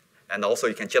 and also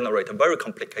you can generate a very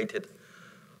complicated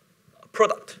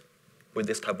product with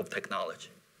this type of technology.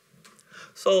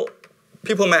 So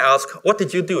people may ask, what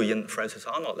did you do in Francis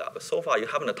Arnold lab? So far, you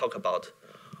haven't talked about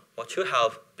what you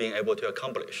have been able to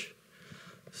accomplish.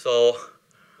 So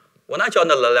when I joined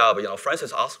the lab,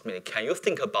 Francis asked me, can you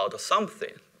think about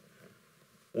something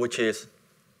which is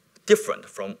different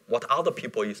from what other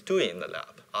people are doing in the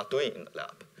lab?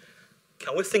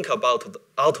 Can we think about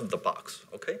out of the box,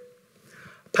 okay?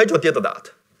 Pedro did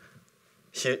that.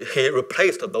 He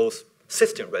replaced those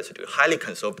cysteine residue, highly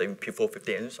conserved in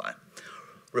P450 enzyme,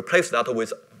 replaced that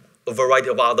with a variety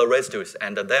of other residues,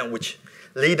 and then which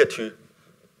lead to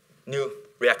new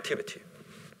reactivity.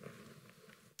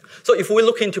 So if we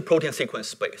look into protein sequence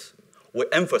space, we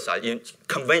emphasize in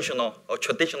conventional or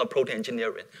traditional protein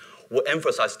engineering, we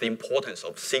emphasize the importance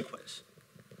of sequence,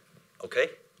 okay?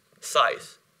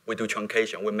 Size, we do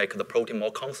truncation, we make the protein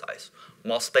more concise,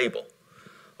 more stable,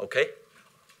 okay?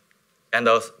 And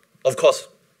of course,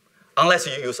 unless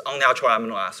you use unnatural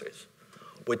amino acids,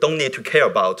 we don't need to care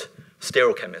about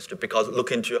stereochemistry because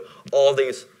look into all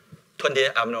these 20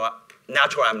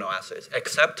 natural amino acids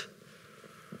except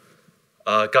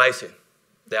glycine.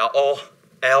 They are all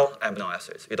L amino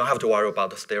acids. You don't have to worry about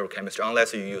the stereochemistry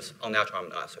unless you use unnatural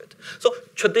amino acids. So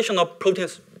traditional protein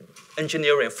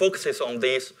engineering focuses on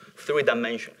these 3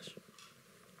 dimensions.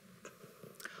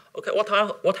 Okay,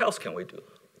 what else can we do?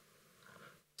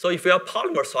 So if you're a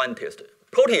polymer scientist,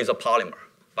 protein is a polymer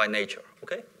by nature,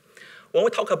 okay? When we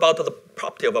talk about the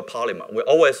property of a polymer, we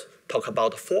always talk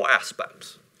about 4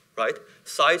 aspects, right?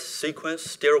 Size,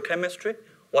 sequence, stereochemistry,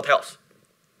 what else?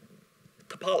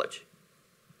 Topology,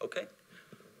 okay?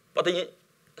 But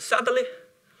sadly,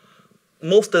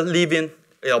 most living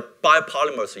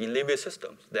biopolymers in living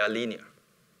systems, they are linear,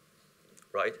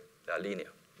 right? They are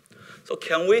linear. So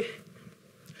can we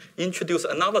introduce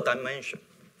another dimension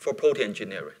for protein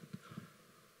engineering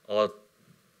or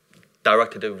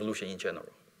directed evolution in general?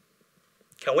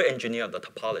 Can we engineer the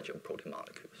topology of protein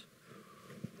molecules?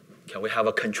 Can we have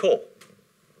a control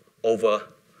over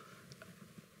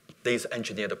these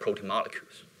engineered protein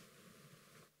molecules?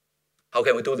 How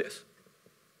can we do this?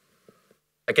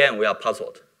 Again, we are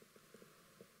puzzled.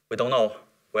 We don't know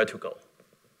where to go.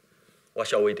 What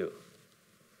shall we do?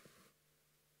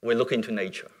 We look into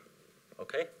nature,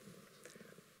 okay?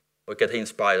 We get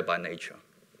inspired by nature.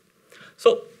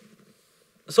 So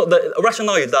the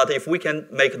rationale is that if we can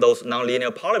make those nonlinear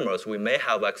polymers, we may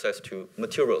have access to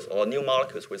materials or new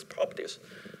molecules with properties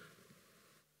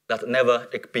that never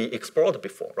be explored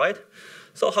before, right?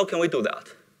 So how can we do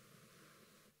that?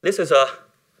 This is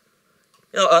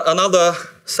another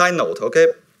side note, okay?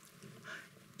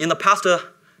 In the past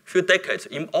few decades,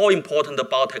 all important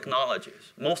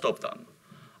biotechnologies, most of them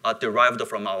are derived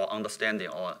from our understanding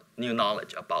or new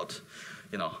knowledge about,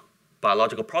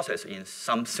 biological process in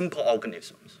some simple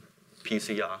organisms,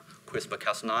 PCR,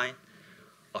 CRISPR-Cas9,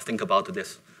 or think about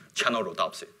this channel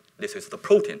rhodopsin. This is the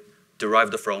protein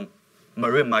derived from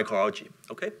marine microalgae,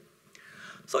 okay?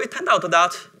 So it turned out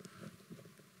that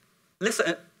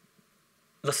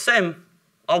the same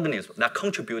organism that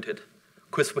contributed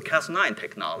CRISPR-Cas9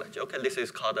 technology, okay, this is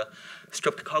called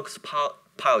Streptococcus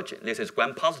pyogenes. This is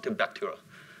gram-positive bacteria,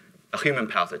 a human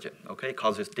pathogen, okay,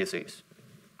 causes disease.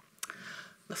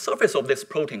 The surface of this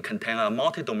protein contains a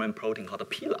multi-domain protein called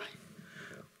pili,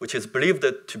 which is believed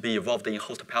to be involved in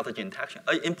host pathogen interaction.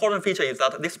 An important feature is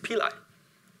that this pili,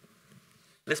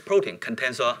 this protein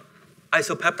contains an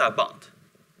isopeptide bond,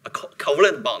 a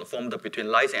covalent bond formed between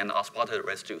lysine and aspartate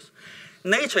residues.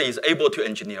 Nature is able to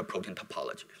engineer protein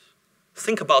topologies.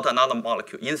 Think about another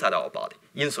molecule inside our body,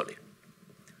 insulin.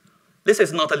 This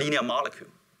is not a linear molecule.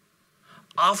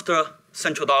 After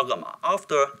central dogma,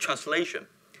 after translation,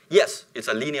 yes, it's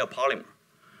a linear polymer.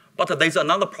 But there's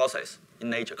another process in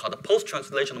nature called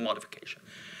post-translational modification.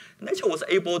 Nature was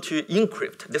able to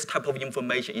encrypt this type of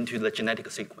information into the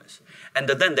genetic sequence. And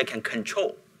then they can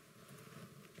control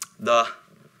the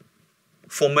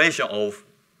formation of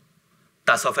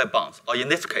disulfide bonds, or in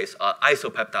this case,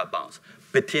 isopeptide bonds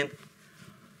between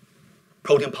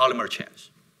protein polymer chains.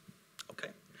 Okay?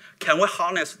 can we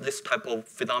harness this type of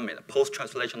phenomenon,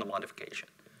 post-translational modification,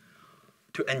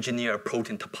 to engineer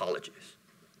protein topologies?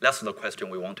 That's the question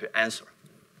we want to answer.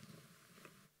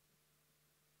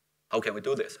 How can we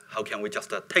do this? How can we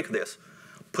just take this,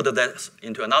 put this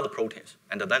into another proteins,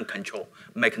 and then control,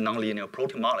 make nonlinear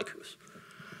protein molecules?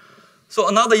 So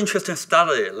another interesting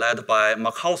study led by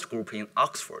McCall's group in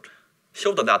Oxford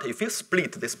showed that if you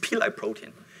split this P-like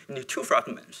protein into two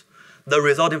fragments, the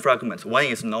resulting fragments, one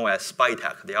is known as spike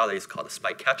tag, the other is called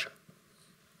spike catcher.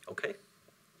 Okay?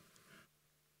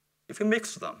 If you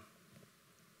mix them,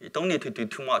 you don't need to do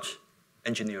too much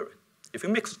engineering. If you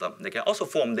mix them, they can also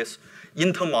form this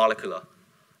intermolecular,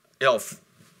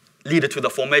 lead to the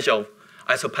formation of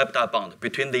isopeptide bond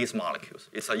between these molecules.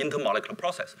 It's an intermolecular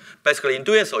process. Basically, in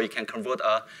doing so, you can convert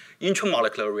an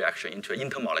intramolecular reaction into an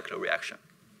intermolecular reaction.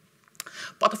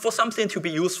 But for something to be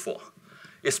useful,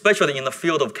 especially in the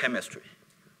field of chemistry,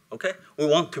 okay, we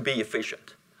want to be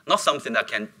efficient. Not something that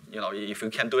can, if you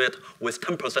can do it with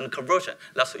 10% conversion,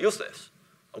 let's use this.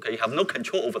 Okay, you have no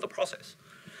control over the process.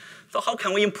 So how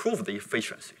can we improve the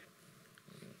efficiency?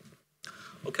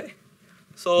 Okay,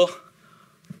 so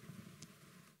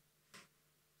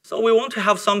we want to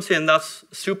have something that's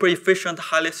super efficient,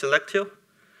 highly selective,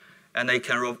 and it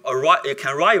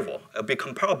can rival, be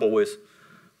comparable with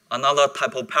another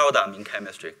type of paradigm in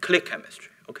chemistry, click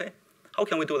chemistry. Okay, how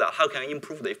can we do that? How can we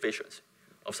improve the efficiency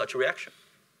of such a reaction?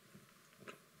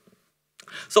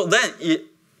 So then it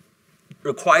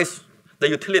requires the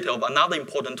utility of another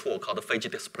important tool called the phage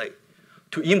display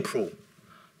to improve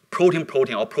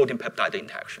protein-protein or protein-peptide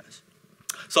interactions.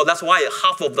 So that's why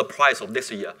half of the prize of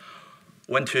this year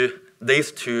went to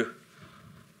these two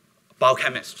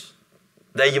biochemists.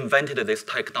 They invented this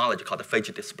technology called the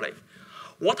phage display.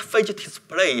 What phage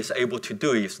display is able to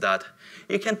do is that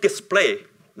you can display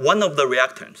one of the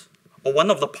reactants or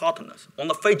one of the partners on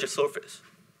the phage surface,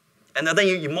 and then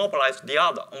you immobilize the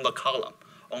other on the column,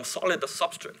 on solid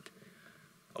substrate.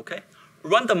 Okay?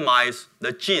 Randomize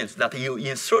the genes that you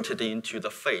inserted into the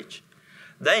phage.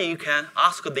 Then you can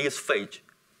ask these phage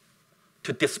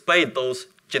to display those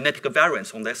genetic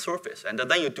variants on their surface, and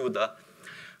then you do the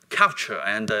capture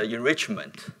and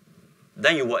enrichment.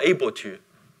 Then you were able to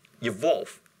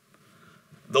evolve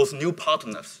those new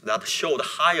partners that showed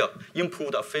higher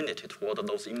improved affinity toward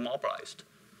those immobilized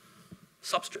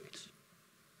substrates.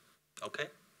 Okay?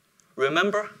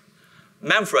 Remember,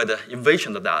 Manfred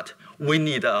envisioned that we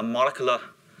need a molecular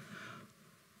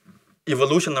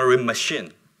evolutionary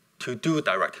machine to do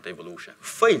directed evolution.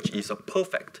 Phage is a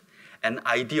perfect and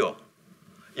ideal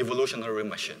evolutionary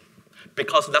machine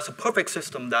because that's a perfect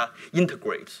system that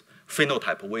integrates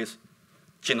phenotype with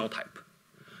genotype.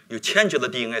 You change the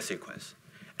DNA sequence,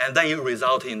 and then you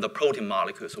result in the protein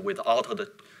molecules with altered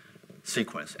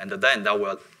sequence, and then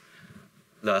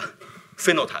the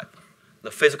phenotype,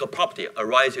 the physical property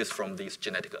arises from these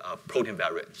genetic protein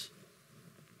variants.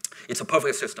 It's a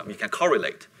perfect system. You can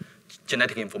correlate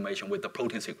genetic information with the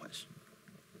protein sequence.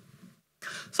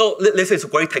 So this is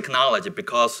great technology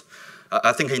because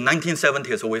I think in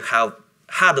 1970s we have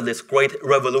had this great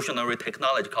revolutionary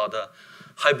technology called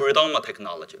hybridoma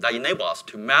technology that enables us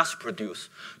to mass produce,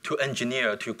 to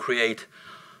engineer, to create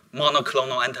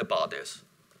monoclonal antibodies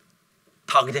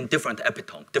targeting different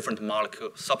epitome, different molecule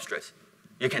substrates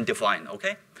you can define,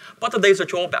 okay? But there's a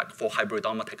drawback for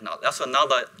hybridoma technology. That's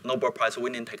another Nobel Prize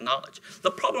winning technology.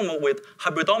 The problem with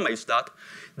hybridoma is that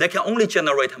they can only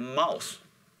generate mouse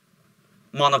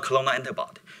monoclonal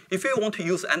antibody. If you want to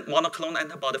use monoclonal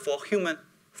antibody for human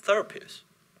therapies,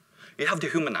 you have to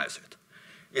humanize it.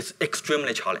 It's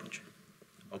extremely challenging,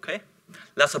 okay?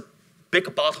 That's a big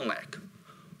bottleneck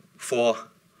for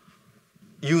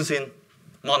using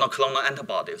monoclonal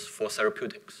antibodies for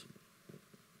therapeutics.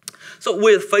 So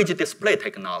with phage display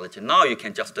technology, now you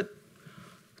can just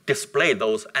display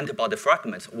those antibody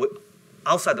fragments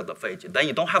outside of the phage. Then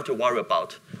you don't have to worry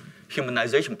about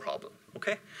humanization problem,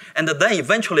 okay? And then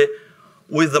eventually,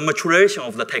 with the maturation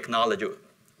of the technology,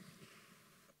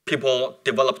 people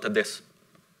developed this.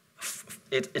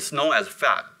 It's known as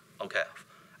FAG, okay,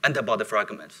 antibody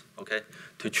fragments, okay,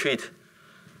 to treat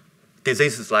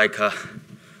diseases like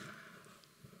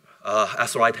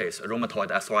arthritis,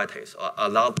 rheumatoid arthritis, or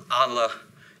other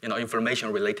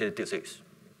inflammation-related disease.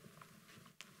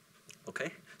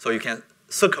 Okay, so you can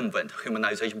circumvent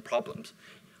humanization problems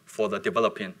for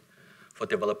developing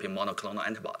monoclonal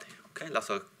antibody. Okay,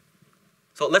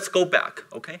 so let's go back.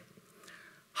 Okay.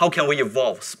 How can we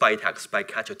evolve spike tag, spike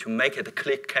catcher to make it a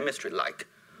click chemistry-like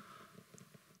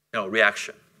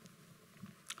reaction?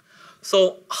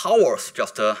 So Howard's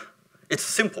it's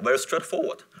simple, very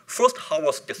straightforward. First,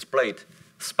 Howard's displayed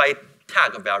spike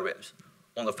tag variants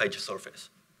on the phage surface.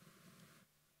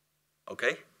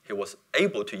 okay? He was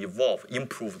able to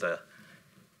improve the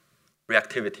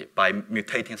reactivity by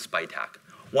mutating spike tag.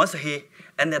 Once he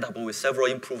ended up with several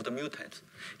improved mutants,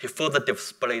 he further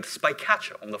displayed spike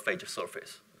catcher on the phage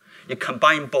surface. You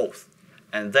combine both,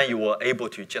 and then you were able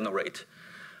to generate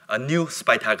a new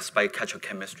spike tag spike catcher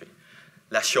chemistry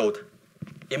that showed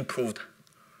improved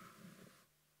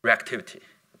reactivity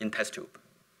in test tube.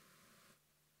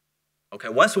 Okay,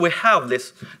 once we have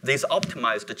these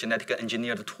optimized genetically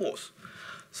engineered tools,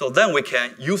 so then we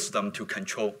can use them to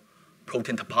control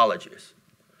protein topologies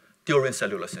during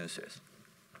cellular synthesis.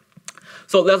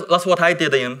 So that's what I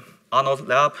did in Arnold's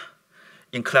lab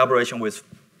in collaboration with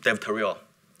Dave Terrell,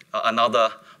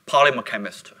 another polymer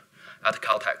chemist at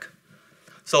Caltech.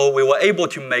 So we were able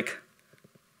to make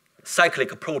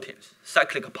cyclic proteins,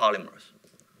 cyclic polymers,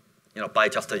 by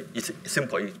just, it's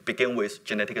simple. You begin with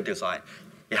genetic design.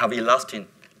 You have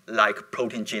elastin-like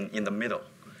protein gene in the middle,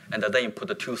 and then you put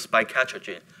the two spike catcher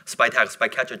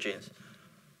genes,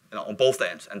 on both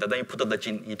ends, and then you put the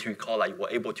gene into E. coli. You were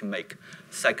able to make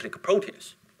cyclic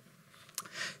proteins.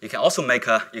 You can also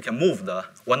you can move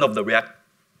one of the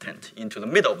reactant into the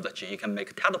middle of the gene. You can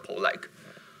make tadpole-like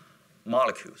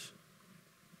molecules.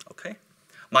 Okay,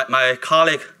 my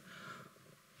colleague,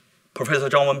 Professor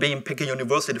Zhang Wenbin in Peking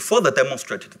University, further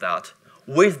demonstrated that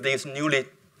with these newly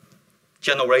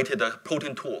generated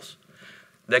protein tools,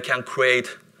 they can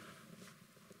create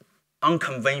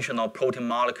unconventional protein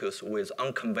molecules with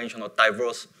unconventional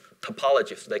diverse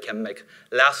topologies. They can make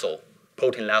lasso,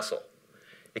 protein lasso.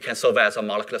 It can serve as a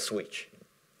molecular switch.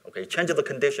 Okay, change the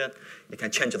condition, you can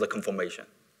change the conformation.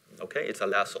 Okay, it's a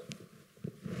lasso.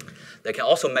 They can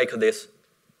also make these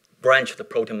branched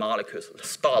protein molecules,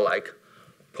 star-like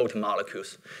protein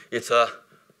molecules. It's a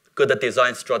good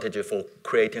design strategy for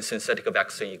creating synthetic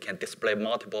vaccine. You can display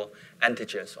multiple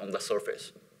antigens on the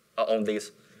surface, on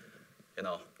these,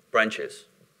 branches.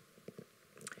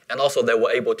 And also they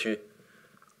were able to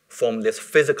form this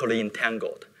physically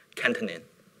entangled cantonine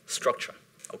structure,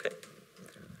 okay?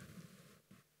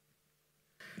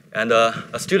 And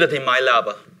a student in my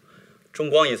lab,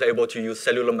 Zhong Guang, is able to use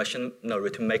cellular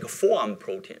machinery to make forearm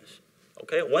proteins,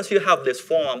 okay? Once you have these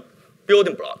forearm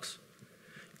building blocks,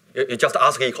 you just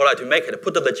ask E. coli to make it,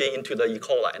 put the gene into the E.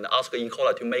 coli, and ask E.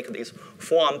 coli to make these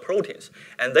forearm proteins.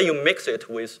 And then you mix it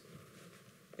with,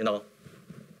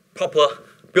 proper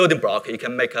building block. You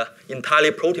can make an entirely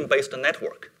protein-based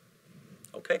network.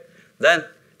 Okay? Then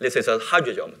this is a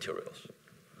hydrogel materials.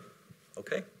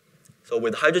 Okay? So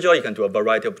with hydrogel, you can do a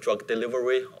variety of drug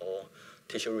delivery or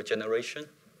tissue regeneration.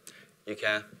 You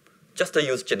can just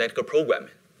use genetic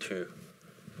programming to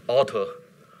alter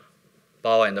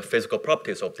bio and the physical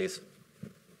properties of this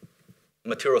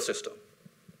material system.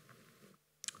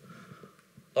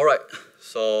 All right,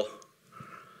 so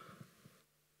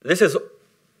this is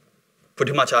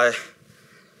pretty much I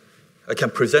can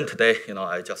present today.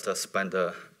 I just spent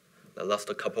the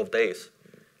last couple of days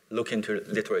looking into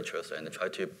literatures and try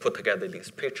to put together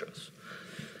these pictures.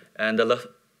 And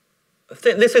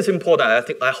this is important.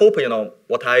 I hope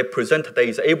what I present today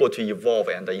is able to evolve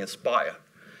and inspire,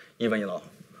 even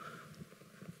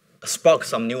spark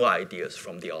some new ideas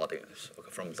from the audience,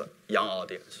 from the young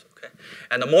audience. Okay,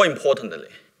 and more importantly,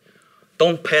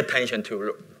 don't pay attention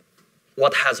to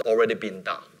what has already been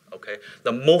done. Okay,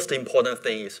 the most important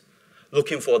thing is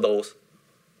looking for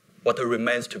what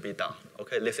remains to be done.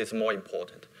 Okay, this is more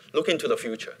important. Look into the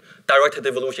future. Directed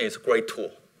evolution is a great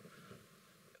tool,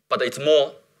 but it's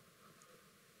more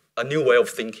a new way of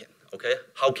thinking. Okay,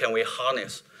 how can we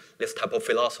harness this type of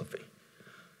philosophy?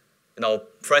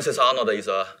 Francis Arnold is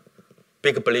a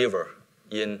big believer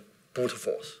in brute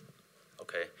force.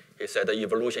 Okay, he said that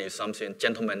evolution is something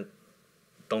gentlemen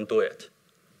don't do it,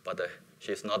 but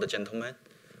she's not a gentleman.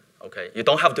 Okay, you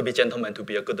don't have to be gentleman to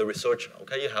be a good researcher.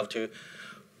 Okay, you have to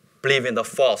believe in the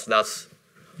force that's,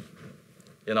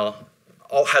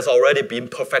 has already been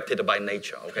perfected by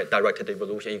nature. Okay, directed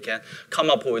evolution. You can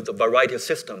come up with a variety of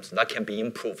systems that can be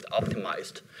improved,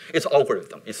 optimized. It's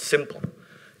algorithm. It's simple.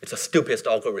 It's the stupidest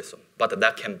algorithm, but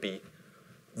that can be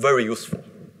very useful,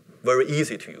 very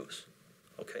easy to use.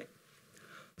 Okay,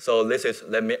 so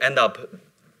let me end up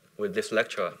with this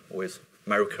lecture with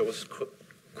Marie Curie's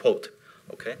quote.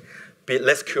 Okay, be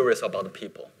less curious about the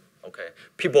people. Okay,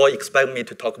 people expect me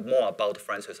to talk more about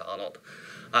Francis Arnold.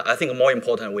 I think more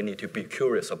important, we need to be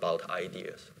curious about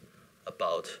ideas,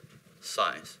 about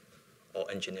science or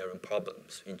engineering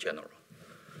problems in general.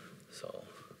 So,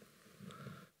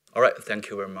 all right, thank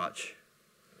you very much.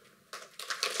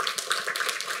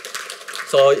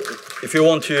 So if you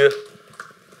want to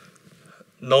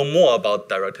know more about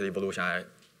directed evolution, I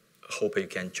hope you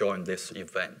can join this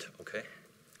event, okay?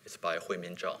 It's by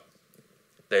Huimin Zhao.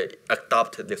 they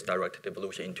adopted this directed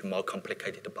evolution into more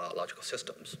complicated biological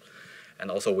systems.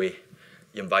 And also we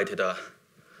invited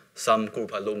some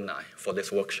group alumni for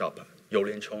this workshop.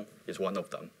 Youlin Chong is one of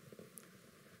them.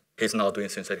 He's now doing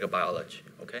synthetic biology,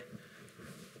 okay?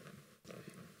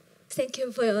 Thank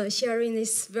you for sharing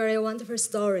this very wonderful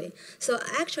story. So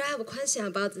actually, I have a question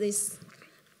about this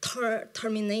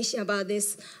termination, about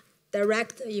this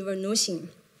direct evolution.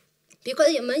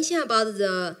 Because you mentioned about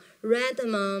the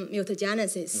random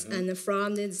mutagenesis, and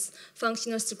from this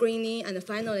functional screening, and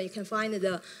finally you can find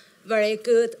the very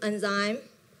good enzyme.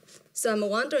 So I'm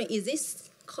wondering, is this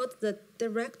called the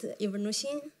direct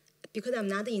evolution? Because I'm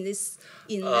not in this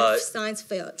life science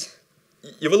field.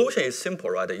 Evolution is simple,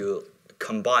 right? You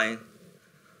combine,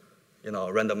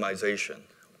 randomization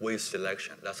with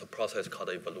selection. That's a process called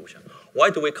evolution. Why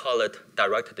do we call it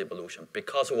directed evolution?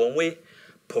 Because when we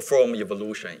perform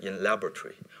evolution in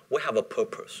laboratory, we have a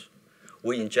purpose.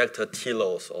 We inject a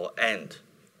telos or end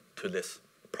to this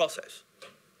process.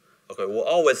 Okay, we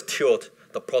always tilt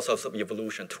the process of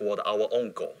evolution toward our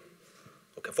own goal.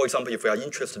 Okay, for example, if we are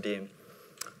interested in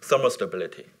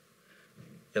thermostability,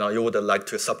 you would like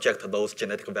to subject those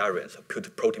genetic variants,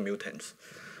 put protein mutants,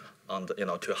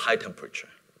 to high temperature,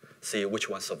 see which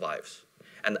one survives.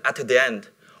 And at the end,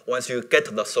 once you get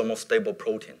the thermostable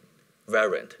protein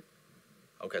variant,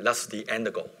 okay, that's the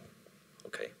end goal.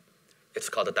 Okay, it's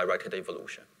called a directed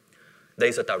evolution. There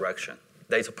is a direction,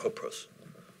 there is a purpose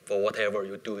for whatever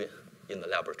you do in the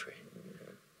laboratory.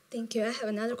 Thank you. I have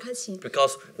another question.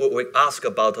 Because we ask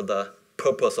about the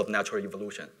purpose of natural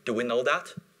evolution. Do we know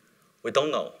that? We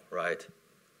don't know, right?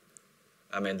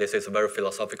 I mean, this is a very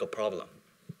philosophical problem.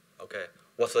 Okay,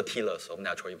 what's the telos of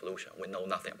natural evolution? We know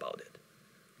nothing about it.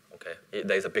 Okay,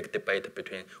 there's a big debate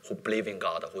between who believe in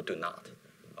God and who do not.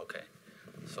 Okay,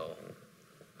 so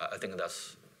I think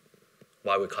that's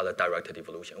why we call it directed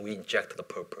evolution. We inject the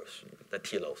purpose, the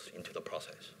telos, into the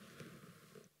process.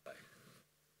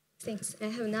 Thanks. I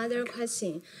have another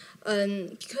question.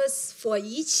 Because for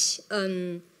each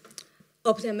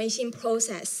optimization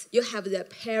process, you have the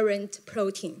parent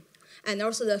protein, and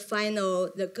also the final,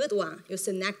 the good one, you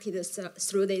selected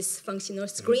through this functional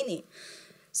screening.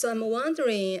 So I'm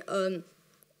wondering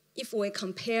if we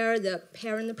compare the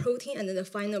parent protein and the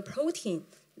final protein,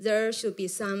 there should be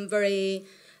some very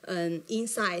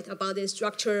insight about the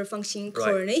structure-function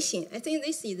correlation. I think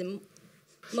this is the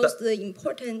most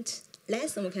important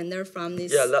lesson we can learn from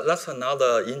this. Yeah, that's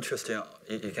another interesting,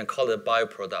 you can call it a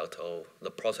byproduct of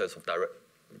the process of direct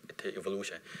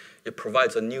evolution. It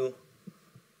provides a new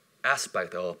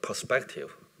aspect or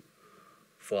perspective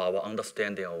for our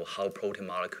understanding of how protein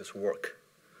molecules work.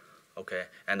 Okay,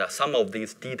 and some of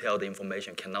these detailed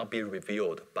information cannot be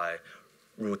revealed by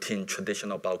routine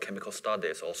traditional biochemical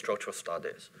studies or structural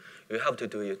studies. You have to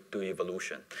do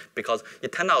evolution, because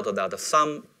it turned out that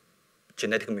some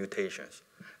genetic mutations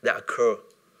that occur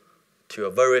to a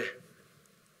very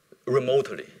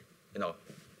remotely,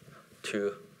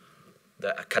 to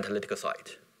the catalytic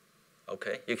site.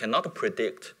 Okay, you cannot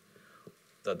predict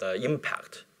the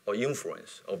impact or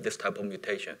influence of this type of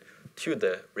mutation to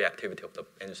the reactivity of the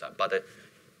enzyme, but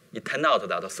it turned out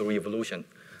that through evolution,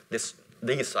 these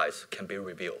sites can be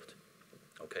revealed.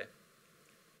 Okay.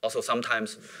 Also,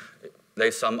 sometimes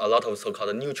there's a lot of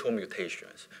so-called neutral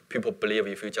mutations. People believe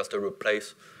if you just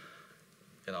replace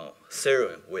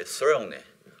serine with threonine,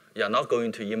 you are not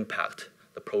going to impact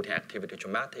the protein activity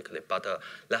dramatically, but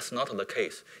that's not the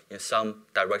case in some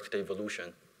directed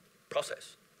evolution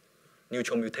process.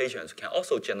 Neutral mutations can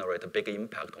also generate a big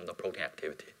impact on the protein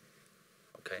activity.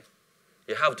 Okay,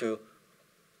 you have to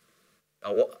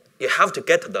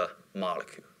get the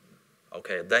molecule.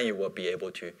 Okay, then you will be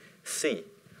able to see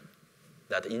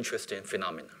that interesting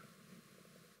phenomenon.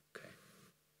 Okay,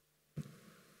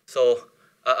 so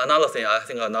another thing, I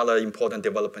think another important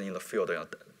development in the field,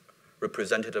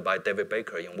 represented by David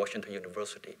Baker in Washington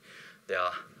University, they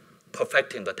are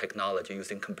perfecting the technology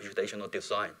using computational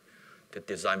design to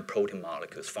design protein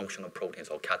molecules, functional proteins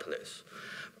or catalysts.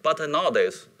 But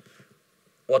nowadays,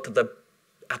 at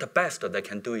the best they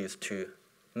can do is to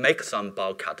make some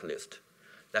biocatalyst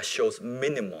that shows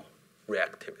minimal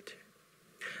reactivity.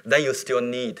 Then you still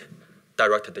need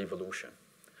directed evolution,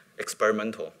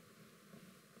 experimental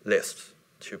lists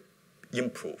to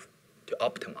improve, to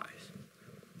optimize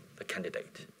the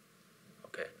candidate.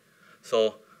 Okay,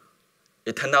 so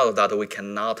it turned out that we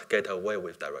cannot get away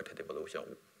with directed evolution.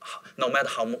 No matter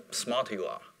how smart you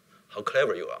are, how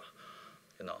clever you are,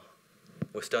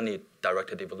 we still need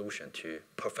directed evolution to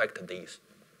perfect these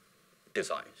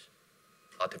designs,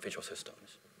 artificial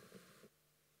systems.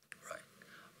 Right.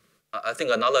 I think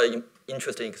another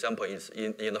interesting example is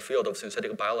in the field of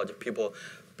synthetic biology, people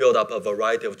build up a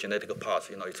variety of genetic parts.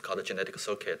 It's called a genetic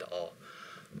circuit, or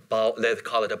let's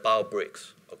call it a bio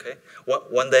bricks. Okay,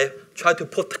 when they try to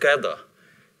put together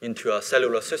into a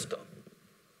cellular system,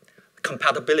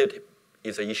 compatibility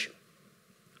is an issue.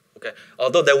 Okay,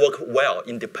 although they work well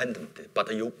independently,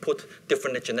 but you put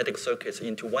different genetic circuits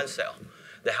into one cell,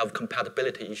 they have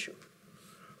compatibility issue.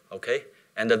 Okay,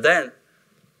 and then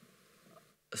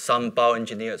some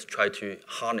bioengineers try to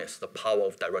harness the power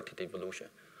of directed evolution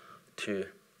to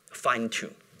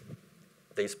fine-tune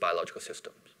these biological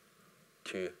systems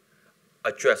to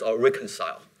address or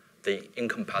reconcile the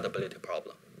incompatibility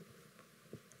problem.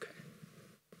 Okay.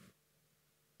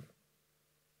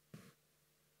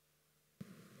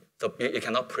 So you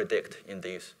cannot predict in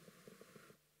these,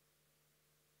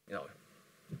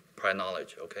 prior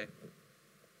knowledge, okay?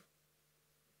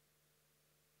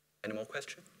 Any more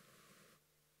questions?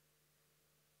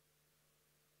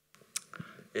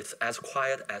 It's as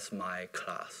quiet as my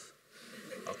class,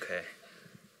 okay?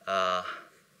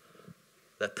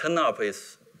 The turn-up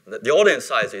is, the audience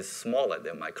size is smaller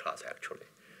than my class, actually.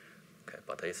 Okay,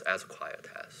 but it's as quiet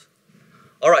as.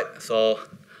 All right, so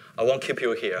I won't keep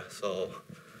you here. So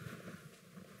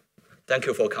thank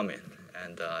you for coming.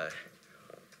 And I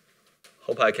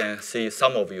hope I can see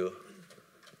some of you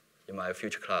in my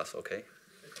future class, okay?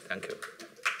 Thank you.